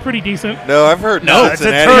it actually pretty decent? No, I've heard No, it's a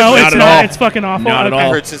Cincinnati. turf. No, not it's at not. all. It's fucking awful. Not at Okay. I've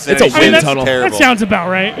all. heard Cincinnati. It's a I mean, wind that's, tunnel. Terrible. that sounds about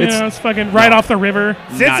right. It's It's fucking right off the river.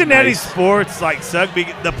 Cincinnati nice. sports like suck.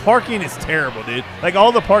 The parking is terrible, dude. Like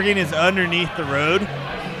all the parking is underneath the road,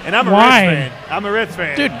 and I'm a Why? Reds fan. I'm a Reds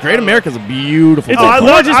fan. Dude, Great America's a beautiful. It's Oh, a I place.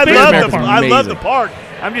 love, gorgeous I big love America's the, I love amazing. the park.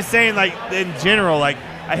 I'm just saying, like in general, like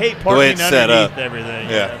I hate way parking it's set underneath up. everything.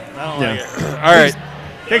 Yeah. I don't like it. All right.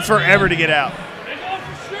 Takes forever to get out.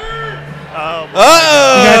 Uh-oh.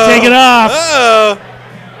 You gotta take it off. Uh-oh.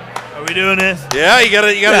 Are we doing this? Yeah, you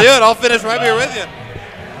gotta do it. I'll finish my beer with you.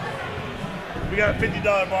 We got a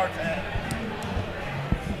 $50 bar tab.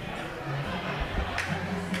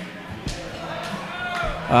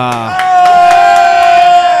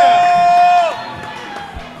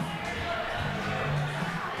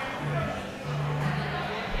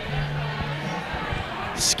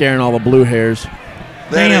 Scaring all the blue hairs.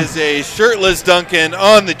 That Damn. is a shirtless Duncan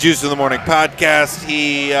on the Juice in the Morning podcast.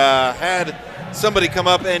 He had somebody come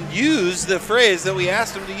up and use the phrase that we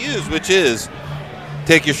asked him to use, which is,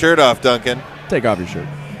 take your shirt off, Duncan. Take off your shirt.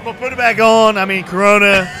 I'm gonna put it back on. I mean,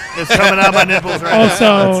 Corona is coming out my nipples right now.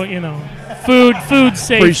 Also, you know, food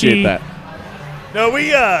safety. Appreciate that. No, we do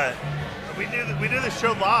the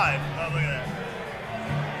show live. Oh, look at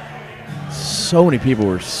that. So many people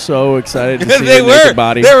were so excited to see they your were. naked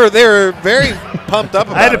body. They were very pumped up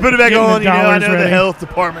about I had to put it back Getting the on. You know, I dollars know the ready. health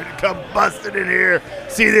department to come busting in here,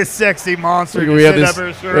 see this sexy monster. we have just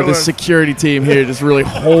this, sit we up have her this security team here just really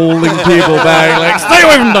holding people back. Like, stay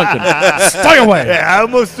away from Duncan. Stay away. Yeah, I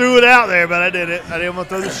almost threw it out there, but I did it. I didn't want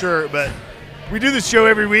to throw the shirt, but we do the show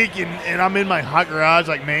every week, and I'm in my hot garage,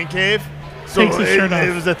 like man cave. So Takes his shirt off.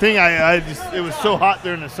 it was a thing. It was so hot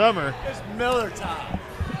during the summer.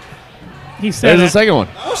 He said There's the it. second one.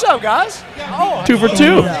 What's up, guys? Oh, 2 for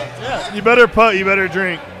 2. You better putt. You better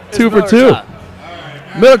drink. 2 for 2.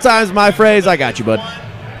 Miller Time's my phrase. I got you, bud. Won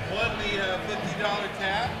the $50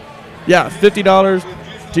 tab. Yeah,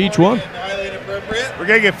 $50 to each one. Highly inappropriate. We're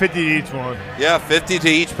going to get 50 to each one. Yeah, 50 to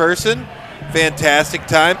each person. Fantastic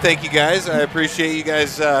time. Thank you guys. I appreciate you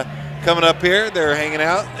guys coming up here. They're hanging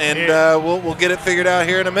out, and we'll get it figured out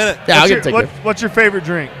here in a minute. Yeah, I'll get a ticket. What's your favorite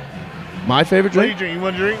drink? My favorite What do you drink? drink? You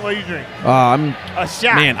want to drink? What do you drink? I'm A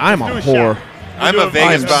shot. man. I'm Let's a do whore. shot. I'm We'll a do a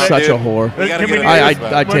Vegas I'm bomb, such dude. a whore. We gotta Can we get do a I Vegas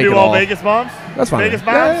bomb. take Wanna it do all. Vegas bombs? That's fine. Vegas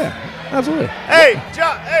bombs? Yeah, absolutely. Hey,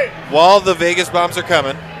 John. Hey. While the Vegas bombs are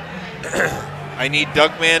coming, I need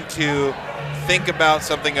Dunkman to think about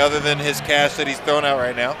something other than his cash that he's throwing out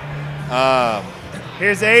right now.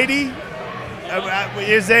 Here's 80.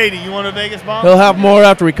 Here's 80. You want a Vegas bomb? He'll have more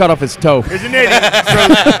after we cut off his toe. Here's an 80.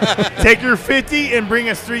 So take your 50 and bring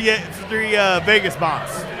us three Vegas bombs.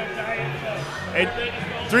 And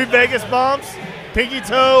 3 Vegas bombs, pinky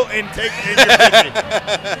toe, and take and your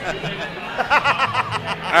 50.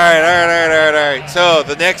 All right. So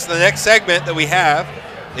the next segment that we have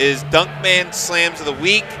is Dunkman Slams of the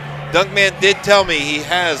Week. Dunkman did tell me he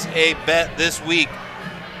has a bet this week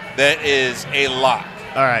that is a lock.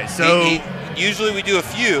 All right, so Usually we do a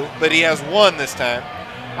few, but he has one this time.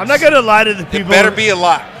 I'm not going to lie to the It people. better be a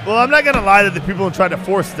lock. Well, I'm not going to lie to the people who try to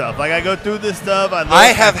force stuff. Like, I go through this stuff. I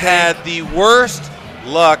have had the worst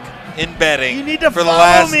luck in betting You need to for the follow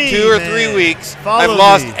last me, 2 or man. 3 weeks. Follow I've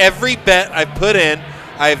lost me. every bet I've put in.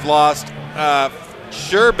 I've lost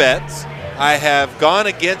sure bets. I have gone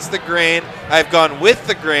against the grain. I've gone with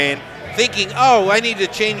the grain, thinking, oh, I need to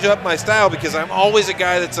change up my style because I'm always a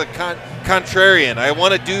guy that's a contrarian. I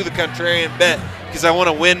want to do the contrarian bet because I want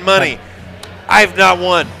to win money. I've not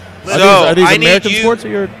won. So Are these I American need you. sports that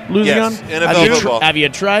you're losing Yes, on? NFL football. Have you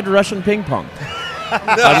tried Russian ping pong?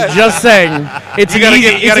 I'm just saying, it's You an gotta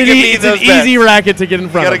easy, give- you gotta give me it's those an easy bets. racket to get in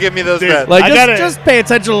You front got to of. give me those Dude, bets. Like, I just, gotta- just pay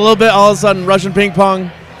attention a little bit. All of a sudden, Russian ping pong.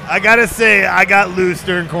 I got to say, I got loose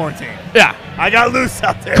during quarantine. Yeah, I got loose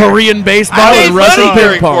out there. Korean baseball I and made Russian money ping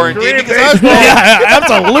during pong. quarantine Korean because I was baseball. betting. Yeah,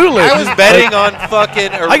 absolutely. I was betting on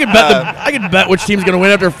fucking. I could bet I could bet which team's going to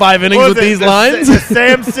win after 5 innings What with was it? these The lines.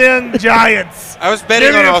 Samson Giants. I was betting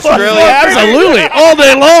Give on me a fucking Australia. laugh. Absolutely, all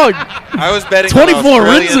day long. I was betting 24 on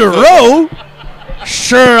wins in a Australian football. row.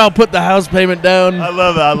 Sure, I'll put the house payment down. I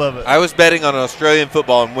love it. I love it. I was betting on Australian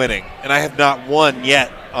football and winning, and I have not won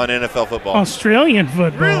yet on NFL football. Australian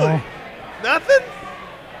football. Really? Nothing?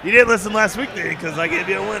 You didn't listen last week, then, because I gave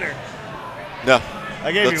you a winner. No.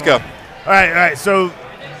 I gave Let's you go. one. All right. So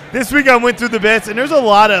this week I went through the bets, and there's a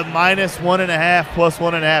lot of -1.5,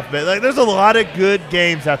 +1.5 bet. Like, there's a lot of good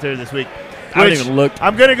games out there this week. I haven't which even looked.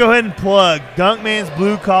 I'm going to go ahead and plug Dunkman's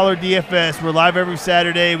Blue Collar DFS. We're live every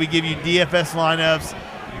Saturday. We give you DFS lineups.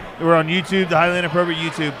 We're on YouTube, the Highly Inappropriate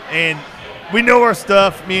YouTube. And we know our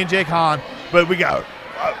stuff, me and Jake Hahn, but we got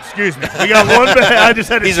excuse me. We got one bet. I just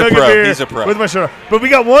had to He's a chug pro. beer He's a pro. with my shoulder. But we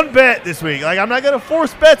got one bet this week. Like, I'm not going to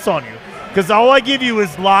force bets on you because all I give you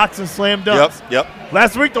is locks and slam dunks. Yep.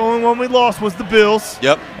 Last week, the only one we lost was the Bills.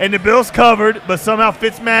 Yep. And the Bills covered, but somehow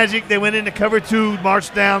Fitzmagic, they went into cover 2,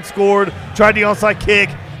 marched down, scored, tried the onside kick.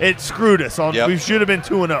 It screwed us. Yep. We should have been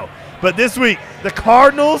 2-0. But this week, the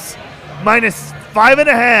Cardinals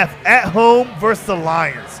 -5.5 at home versus the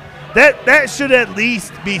Lions. That should at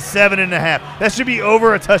least be 7.5. That should be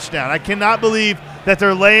over a touchdown. I cannot believe that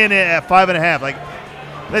they're laying it at 5.5. Like,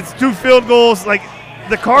 that's 2 field goals. Like,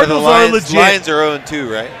 the Cardinals are legit. Lions are 0-2,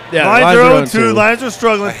 right? Yeah, Lions Lions are are 0-2. Lions are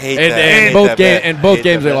struggling. I hate And, that. I and hate both that game bet. and both Hate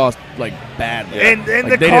games that they bet. lost like badly. Yeah. And Like, the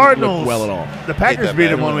they didn't Cardinals, look well at all. the Packers that beat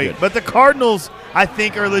bad. them one They week. weren't But the Cardinals, I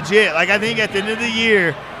think, are legit. Like, I think at the end of the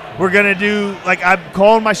year, we're going to do, like, I'm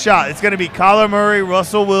calling my shot. It's going to be Kyler Murray,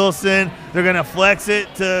 Russell Wilson. They're going to flex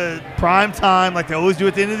it to prime time like they always do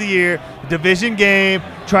at the end of the year. Division game,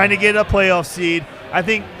 trying to get a playoff seed. I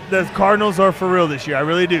think the Cardinals are for real this year. I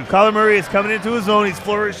really do. Kyler Murray is coming into his own. He's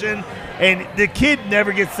flourishing. And the kid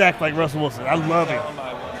never gets sacked like Russell Wilson. I love him.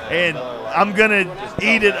 And I'm going to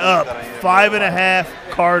eat it up. 5.5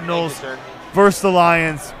 Cardinals versus the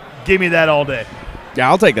Lions. Give me that all day. Yeah,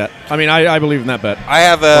 I'll take that. I mean, I believe in that bet. I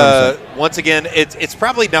have once again, it's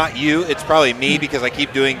probably not you. It's probably me because I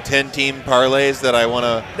keep doing 10-team parlays that I want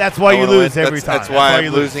to. That's why you lose every time. That's why I'm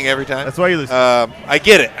you lose. losing every time. That's why you lose. I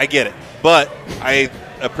get it. But I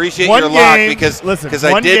appreciate One your lock game- because listen,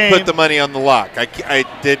 I one did game- put the money on the lock. I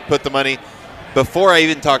did put the money before I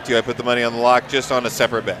even talked to you. I put the money on the lock just on a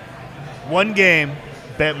separate bet. One game,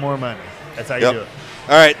 bet more money. That's how you Yep. do it.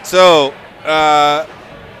 All right, so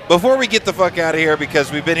before we get the fuck out of here,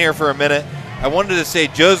 because we've been here for a minute, I wanted to say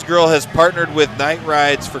Joe's Grill has partnered with Night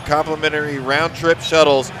Rides for complimentary round-trip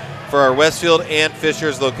shuttles for our Westfield and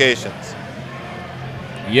Fishers locations.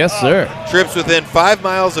 Yes, sir. Trips within 5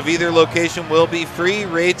 miles of either location will be free.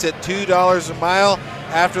 Rates at $2 a mile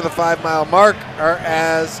after the 5-mile mark are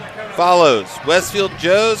as follows. Westfield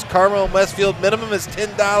Joe's, Carmel and Westfield, minimum is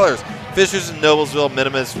 $10. Fishers and Noblesville,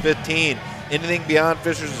 minimum is $15. Anything beyond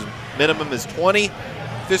Fishers, minimum is $20.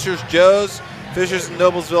 Fishers Joe's, Fishers and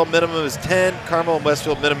Noblesville, minimum is $10. Carmel and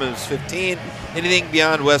Westfield, minimum is $15. Anything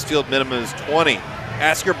beyond Westfield, minimum is $20.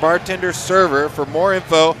 Ask your bartender server for more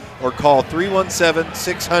info or call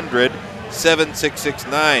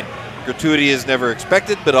 317-600-7669. Gratuity is never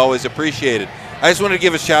expected, but always appreciated. I just wanted to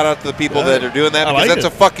give a shout out to the people that are doing that, because that's a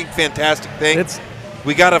fucking fantastic thing.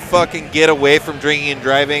 We got to fucking get away from drinking and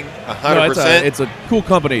driving 100%. It's a cool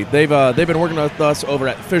company. They've been working with us over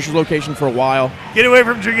at Fisher's location for a while. Get away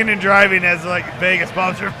from drinking and driving as like Vegas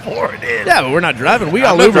sponsor for it is. Yeah, but we're not driving. We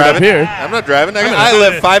got Uber up here. I'm not driving. I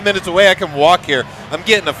live 5 minutes away. I can walk here. I'm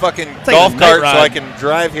getting a fucking golf cart so I can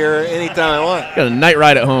drive here anytime I want. Got a night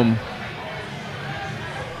ride at home.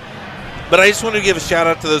 But I just wanted to give a shout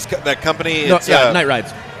out to that company. Night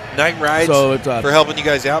Rides. Night Rides, so it's, for helping you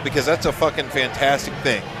guys out, because that's a fucking fantastic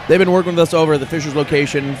thing. They've been working with us over at the Fisher's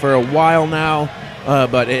location for a while now,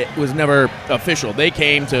 but it was never official. They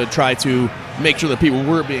came to try to make sure that people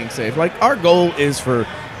were being safe. Like, our goal is for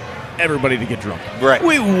everybody to get drunk. Right.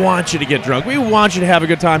 We want you to get drunk. We want you to have a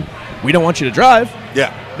good time. We don't want you to drive.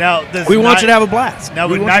 Yeah. Now, we want you to have a blast. Now,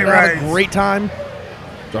 we with want Night you to have Rides, a great time.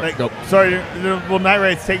 Sorry, will Night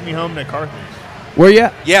Rides take me home to Carthage? Where you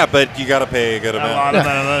at? Yeah, but you got to pay a good amount. A lot of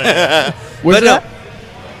money. Where's that?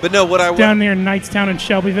 But no, what I down near Knightstown in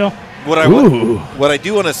Shelbyville. What I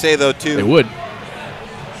do want to say though too. They would.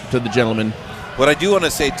 To the gentleman. What I do want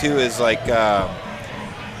to say too is like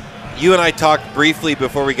you and I talked briefly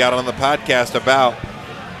before we got on the podcast about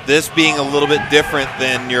this being a little bit different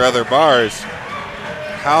than your other bars.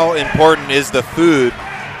 How important is the food?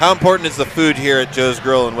 How important is the food here at Joe's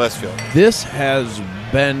Grill in Westfield? This has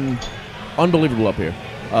been unbelievable up here.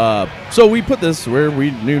 So we put this where we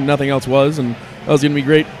knew nothing else was, and that was going to be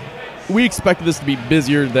great. We expected this to be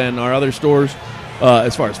busier than our other stores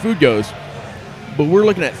as far as food goes, but we're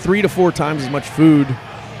looking at 3 to 4 times as much food.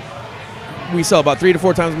 We sell about 3 to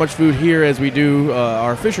 4 times as much food here as we do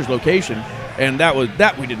our Fisher's location, and that we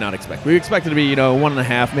did not expect. We expected to be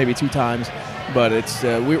 1.5, maybe 2 times, but it's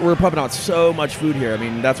we're pumping out so much food here. I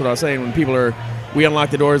mean, that's what I was saying. When we unlock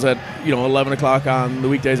the doors at 11 o'clock on the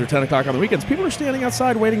weekdays or 10 o'clock on the weekends, people are standing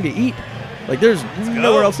outside waiting to eat. Like, there's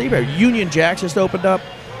nowhere else to eat here. Union Jack's just opened up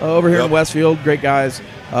over here in Westfield. Great guys.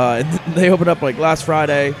 And they opened up like last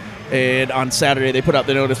Friday, and on Saturday they put out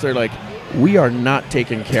the notice. They're like, we are not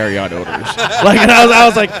taking carry-out orders. And I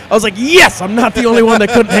was like, yes, I'm not the only one that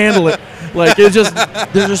couldn't handle it. Like, there's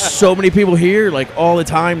just so many people here, like, all the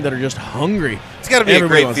time that are just hungry. It's got to be a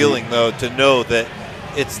great feeling though to know that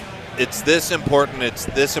it's this important. It's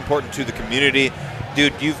this important to the community.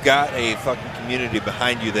 Dude, you've got a fucking community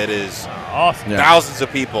behind you that is awesome. Yeah. Thousands of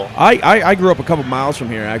people. I grew up a couple miles from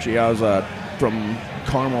here, actually. I was from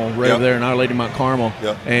Carmel, right over there in Our Lady Mount Carmel.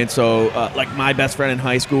 Yep. And so, like, my best friend in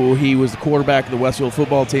high school, he was the quarterback of the Westfield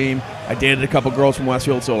football team. I dated a couple girls from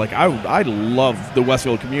Westfield. So, like, I love the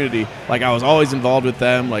Westfield community. Like, I was always involved with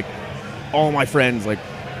them. Like, all my friends, like,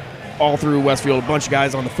 all through Westfield, a bunch of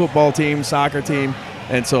guys on the football team, soccer team.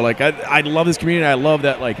 And so, like, I love this community. I love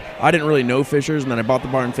that, like, I didn't really know Fishers, and then I bought the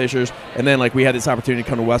bar in Fishers. And then, like, we had this opportunity to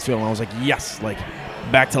come to Westfield, and I was like, yes, like,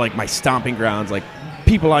 back to, like, my stomping grounds, like,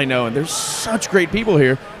 people I know. And there's such great people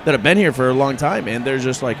here that have been here for a long time. And there's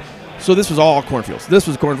just, like, so this was all cornfields. This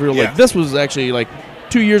was cornfield. Yeah. Like, this was actually, like,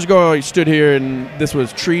 2 years ago, I stood here, and this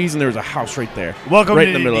was trees, and there was a house right there. Welcome right to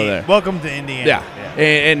in the middle of there. Welcome to Indiana. Yeah.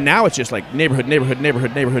 And now it's just, like, neighborhood.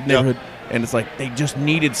 And it's like they just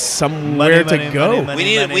needed somewhere to go. We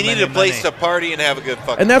needed a place to party and have a good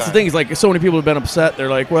fucking And that's time. the thing is, like, so many people have been upset. They're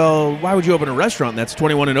like, well, why would you open a restaurant that's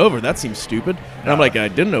 21 and over? That seems stupid. And I'm like, I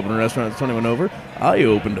didn't open a restaurant that's 21 and over. I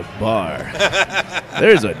opened a bar.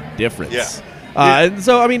 There's a difference. Yeah. And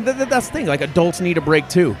so, I mean, that's the thing. Like, adults need a break,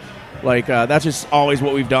 too. Like, that's just always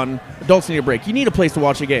what we've done. Adults need a break. You need a place to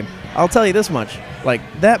watch a game. I'll tell you this much. Like,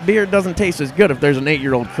 that beer doesn't taste as good if there's an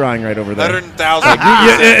 8-year-old crying right over there. 100,000.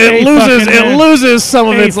 It loses some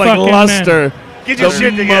of its, like, luster. Get your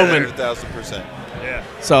shit together. 100,000%. Yeah.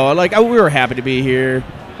 So, like, we were happy to be here,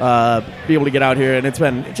 be able to get out here, and it's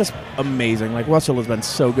been just amazing. Like, Westfield has been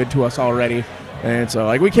so good to us already. And so,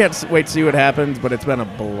 like, we can't wait to see what happens, but it's been a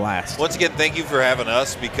blast. Once again, thank you for having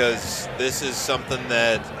us, because this is something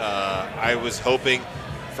that I was hoping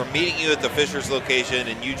from meeting you at the Fisher's location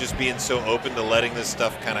and you just being so open to letting this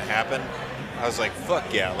stuff kind of happen. I was like,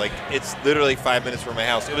 fuck yeah. Like, it's literally 5 minutes from my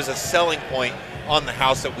house. It was a selling point on the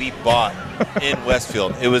house that we bought in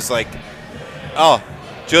Westfield. It was like, oh,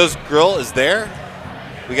 Joe's Grill is there?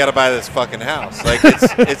 We got to buy this fucking house. Like,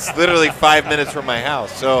 it's literally 5 minutes from my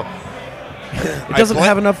house. So It doesn't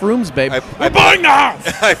have enough rooms, babe. We're buying the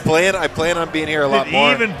house. I plan on being here a lot He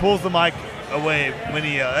more. even pulls the mic away when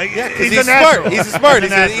he. He's a natural. smart. He's smart.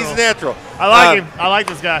 He's a natural. I like him. I like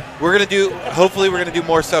this guy. Hopefully we're gonna do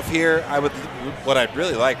more stuff here. What I'd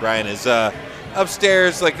really like, Ryan, is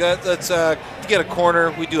upstairs. Like let's get a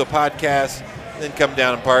corner. We do a podcast, then come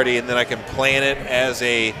down and party, and then I can plan it as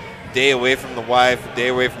a day away from the wife, a day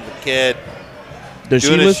away from the kid. Does she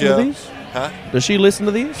doing a listen show. to these? Huh? Does she listen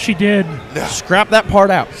to these? She did. Scrap that part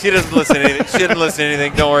out. She doesn't listen to anything. She doesn't listen to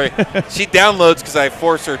anything. Don't worry. She downloads because I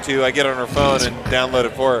force her to. I get on her phone and download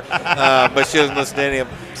it for her. But she doesn't listen to any of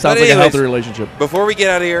them. Sounds like a healthy relationship. Before we get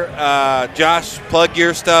out of here, Josh, plug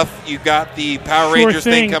your stuff. You got the Power Sure Rangers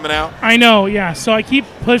thing coming out. I know, yeah. So I keep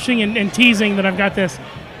pushing and teasing that I've got this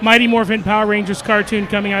Mighty Morphin Power Rangers cartoon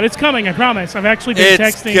coming out. It's coming, I promise. I've actually been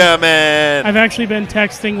texting. It's coming. I've actually been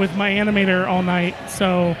texting with my animator all night.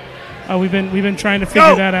 So we've been trying to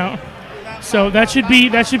figure that out. So that should be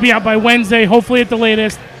out by Wednesday, hopefully at the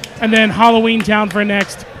latest, and then Halloween Town for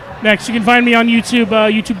next. You can find me on YouTube,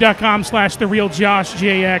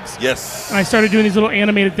 youtube.com/TheRealJoshJX. Yes. And I started doing these little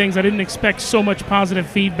animated things. I didn't expect so much positive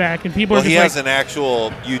feedback, and people are just he like, has an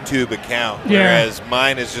actual YouTube account, Yeah. whereas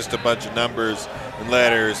mine is just a bunch of numbers and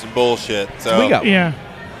letters and bullshit. So yeah.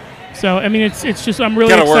 So I mean, it's just I'm really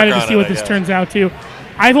Gotta work excited to on see it, what I this guess. turns out to.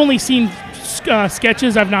 I've only seen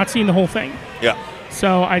sketches. I've not seen the whole thing. Yeah.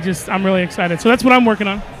 So I'm really excited. So that's what I'm working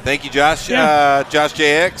on. Thank you, Josh. Yeah. Josh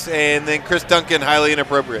JX, and then Chris Duncan, highly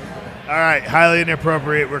inappropriate. All right, highly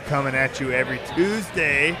inappropriate. We're coming at you every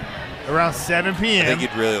Tuesday around 7 p.m. I think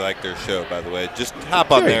you'd really like their show, by the way. Just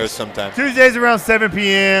hop on there sometime. Tuesdays around 7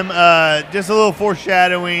 p.m. Just a little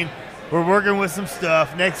foreshadowing. We're working with some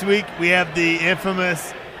stuff. Next week, we have the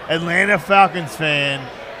infamous Atlanta Falcons fan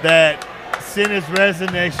that sent his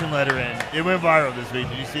resignation letter in. It went viral this week.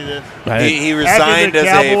 Did you see this? He resigned as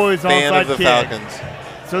a fan of the Falcons.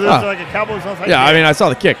 So there's like a Cowboys onside Yeah, I kick. mean, I saw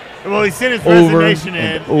the kick. Well, he sent his Over resignation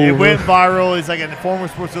in. and It over. went viral. He's like a former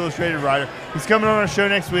Sports Illustrated writer. He's coming on our show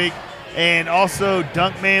next week. And also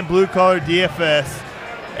Dunkman Blue Collar DFS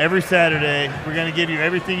every Saturday. We're going to give you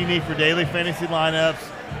everything you need for daily fantasy lineups.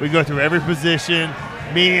 We go through every position.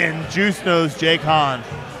 Me and Juice Nose Jake Hahn.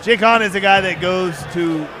 Jake Hahn is a guy that goes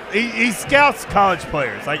to he scouts college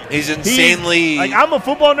players. Like He's insanely. like I'm a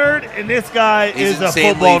football nerd, and this guy he's is a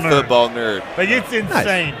insanely football nerd. Like it's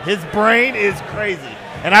insane. His brain is crazy.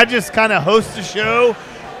 And I just kind of host the show,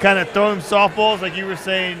 kind of throw him softballs, like you were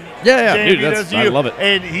saying. Yeah, Jamie dude, does I you, love it.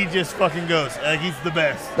 And he just fucking goes. Like he's the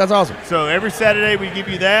best. That's awesome. So every Saturday we give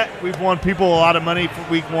you that. We've won people a lot of money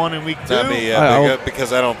for week 1 and week 2. Not me,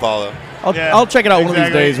 because I don't follow. I'll check it out one of these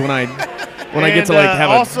exactly. days when I get to like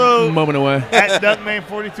have also, a moment away. At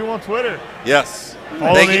Dunkman42 on Twitter. Yes.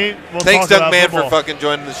 Follow me. We'll Thanks, talk about Dunkman, for football. fucking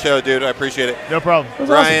joining the show, dude. I appreciate it. No problem.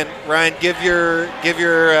 Ryan, give your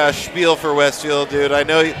spiel for Westfield, dude. I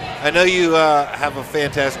know you have a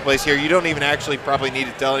fantastic place here. You don't even actually probably need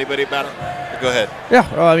to tell anybody about it. But go ahead. Yeah,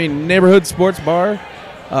 well, I mean, neighborhood sports bar.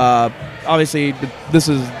 Obviously, this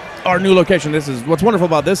is our new location. This is what's wonderful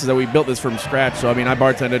about this is that we built this from scratch. So I mean, I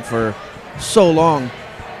bartended for so long,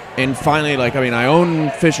 and finally, I own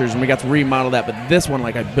Fisher's, and we got to remodel that. But this one,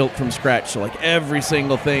 I built from scratch. So every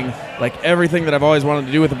single thing, everything that I've always wanted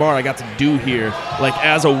to do with the bar, I got to do here.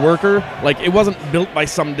 As a worker, it wasn't built by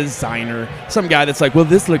some designer, some guy that's well,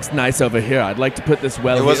 this looks nice over here. I'd like to put this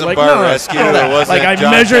well. It here. wasn't Bar Rescue. It wasn't I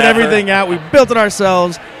John measured Taffer. everything out. We built it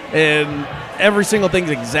ourselves, and every single thing's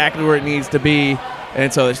exactly where it needs to be.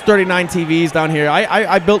 And so there's 39 TVs down here.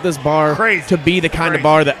 I built this bar to be the kind of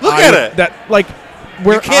bar that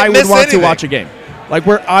where I would want to watch a game.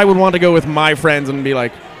 Where I would want to go with my friends and be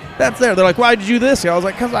that's there. They're why'd you do this? I was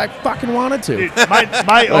because I fucking wanted to. Dude,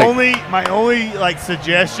 my only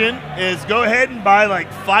suggestion is go ahead and buy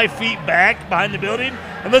 5 feet back behind the building,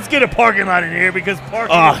 and let's get a parking lot in here because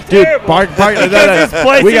parking is terrible. Because this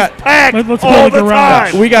place is packed Let's all build a the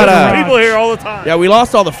garage. time. We got There's people here all the time. Yeah, we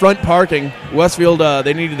lost all the front parking. Westfield,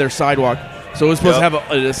 they needed their sidewalk, so it was supposed to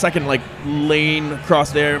have a second lane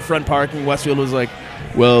across there, front parking. Westfield was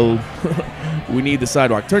well, we need the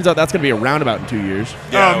sidewalk. Turns out that's going to be a roundabout in 2 years.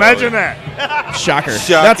 Yeah, imagine that. Shocker.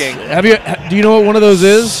 Shocking. Do you know what one of those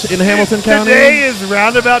is in Hamilton County? Today is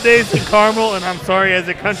roundabout days in Carmel, and I'm sorry, as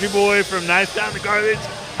a country boy from Nicetown to Garbage,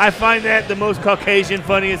 I find that the most Caucasian,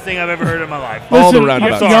 funniest thing I've ever heard in my life. All the Listen,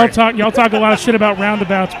 roundabouts. y'all talk a lot of shit about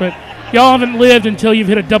roundabouts, but y'all haven't lived until you've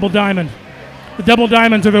hit a double diamond. The double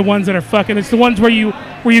diamonds are the ones that are fucking. It's the ones where you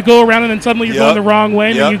go around and then suddenly you're going the wrong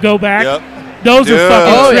way and then you go back. Those are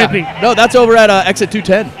fucking trippy. Yeah. No, that's over at exit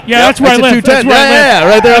 210. Yeah, that's where I live. Exit 210. Yeah,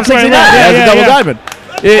 right there on 69. That's a double diamond.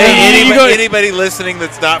 Anybody listening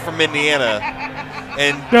that's not from Indiana,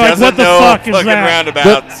 and They're like, doesn't "What the know fuck is fucking that?"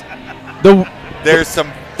 roundabouts. The There's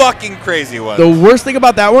some fucking crazy ones. the worst thing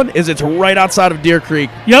about that one is it's right outside of Deer Creek.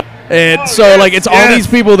 Yep. And so, like, it's all these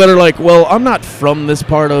people that are like, well, I'm not from this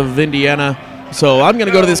part of Indiana, so I'm going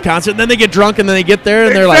to go to this concert. And then they get drunk, and then they get there,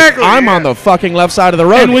 and they're like, I'm on the fucking left side of the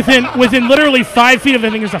road. And within literally 5 feet of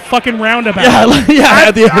it, there's a fucking roundabout. At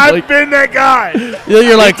the end, I've like, been that guy.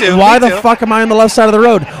 you're like, too, why me the too. fuck am I on the left side of the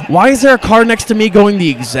road? Why is there a car next to me going the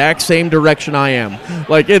exact same direction I am?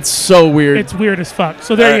 Like, it's so weird. It's weird as fuck.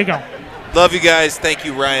 So there All you right. go. Love you guys. Thank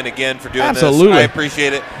you, Ryan, again for doing Absolutely. this. I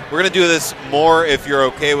appreciate it. We're going to do this more if you're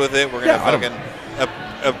okay with it. We're going to Yeah, I don't-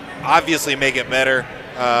 fucking obviously make it better.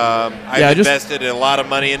 I've invested a lot of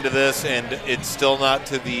money into this, and it's still not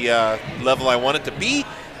to the level I want it to be,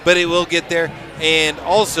 but it will get there. And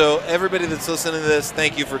also, everybody that's listening to this,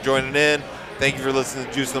 thank you for joining in. Thank you for listening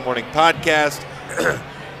to Juice in the Morning podcast.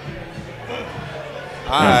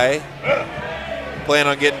 I plan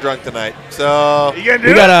on getting drunk tonight. So You gonna do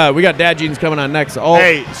it? we got Dad Jeans coming on next. All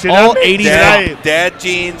should all I make 80s that- pop. Dad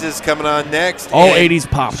Jeans is coming on next. All and 80s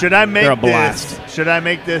pop. Should I make They're a blast. this? Should I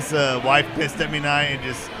make this wife pissed at me night and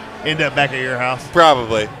just end up back at your house?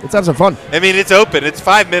 Probably. Let's have some fun. I mean, it's open. It's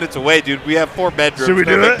 5 minutes away, dude. We have 4 bedrooms. Should we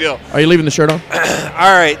no do big it? deal. Are you leaving the shirt on?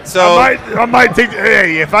 All right, so I might take.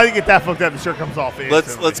 Hey, if I get that fucked up, the shirt comes off.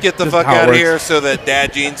 let's get the Just fuck how it out of works. here so that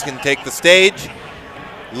Dad Jeans can take the stage.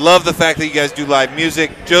 Love the fact that you guys do live music.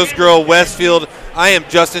 Joe's Grill, Westfield. I am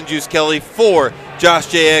Justin Juice Kelly for Josh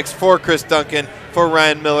JX, for Chris Duncan, for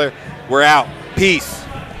Ryan Miller. We're out. Peace.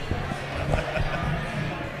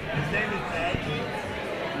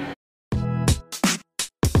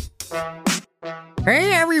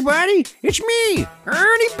 Hey everybody, it's me,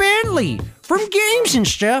 Ernie Bentley, from Games and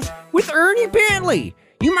Stuff with Ernie Bentley.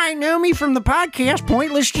 You might know me from the podcast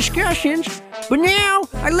Pointless Discussions, but now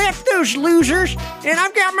I left those losers and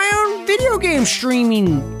I've got my own video game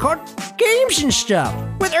streaming called Games and Stuff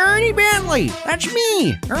with Ernie Bentley. That's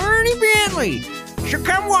me, Ernie Bentley. So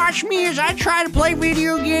come watch me as I try to play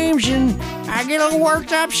video games, and I get a little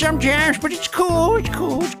worked up sometimes, but it's cool, it's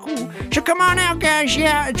cool, it's cool. So come on out, guys.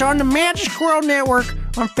 Yeah, it's on the Magic Squirrel Network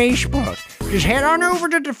on Facebook. Just head on over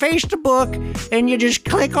to the Facebook, and you just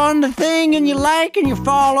click on the thing, and you like, and you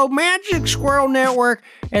follow Magic Squirrel Network,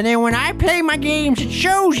 and then when I play my games, it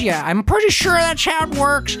shows you. I'm pretty sure that's how it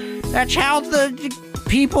works. That's how the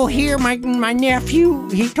people here, my nephew,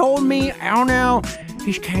 he told me, I don't know.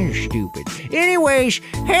 He's kind of stupid. Anyways,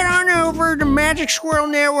 head on over to Magic Squirrel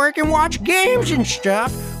Network and watch Games and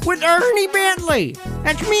Stuff with Ernie Bentley.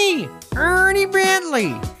 That's me, Ernie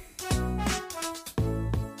Bentley.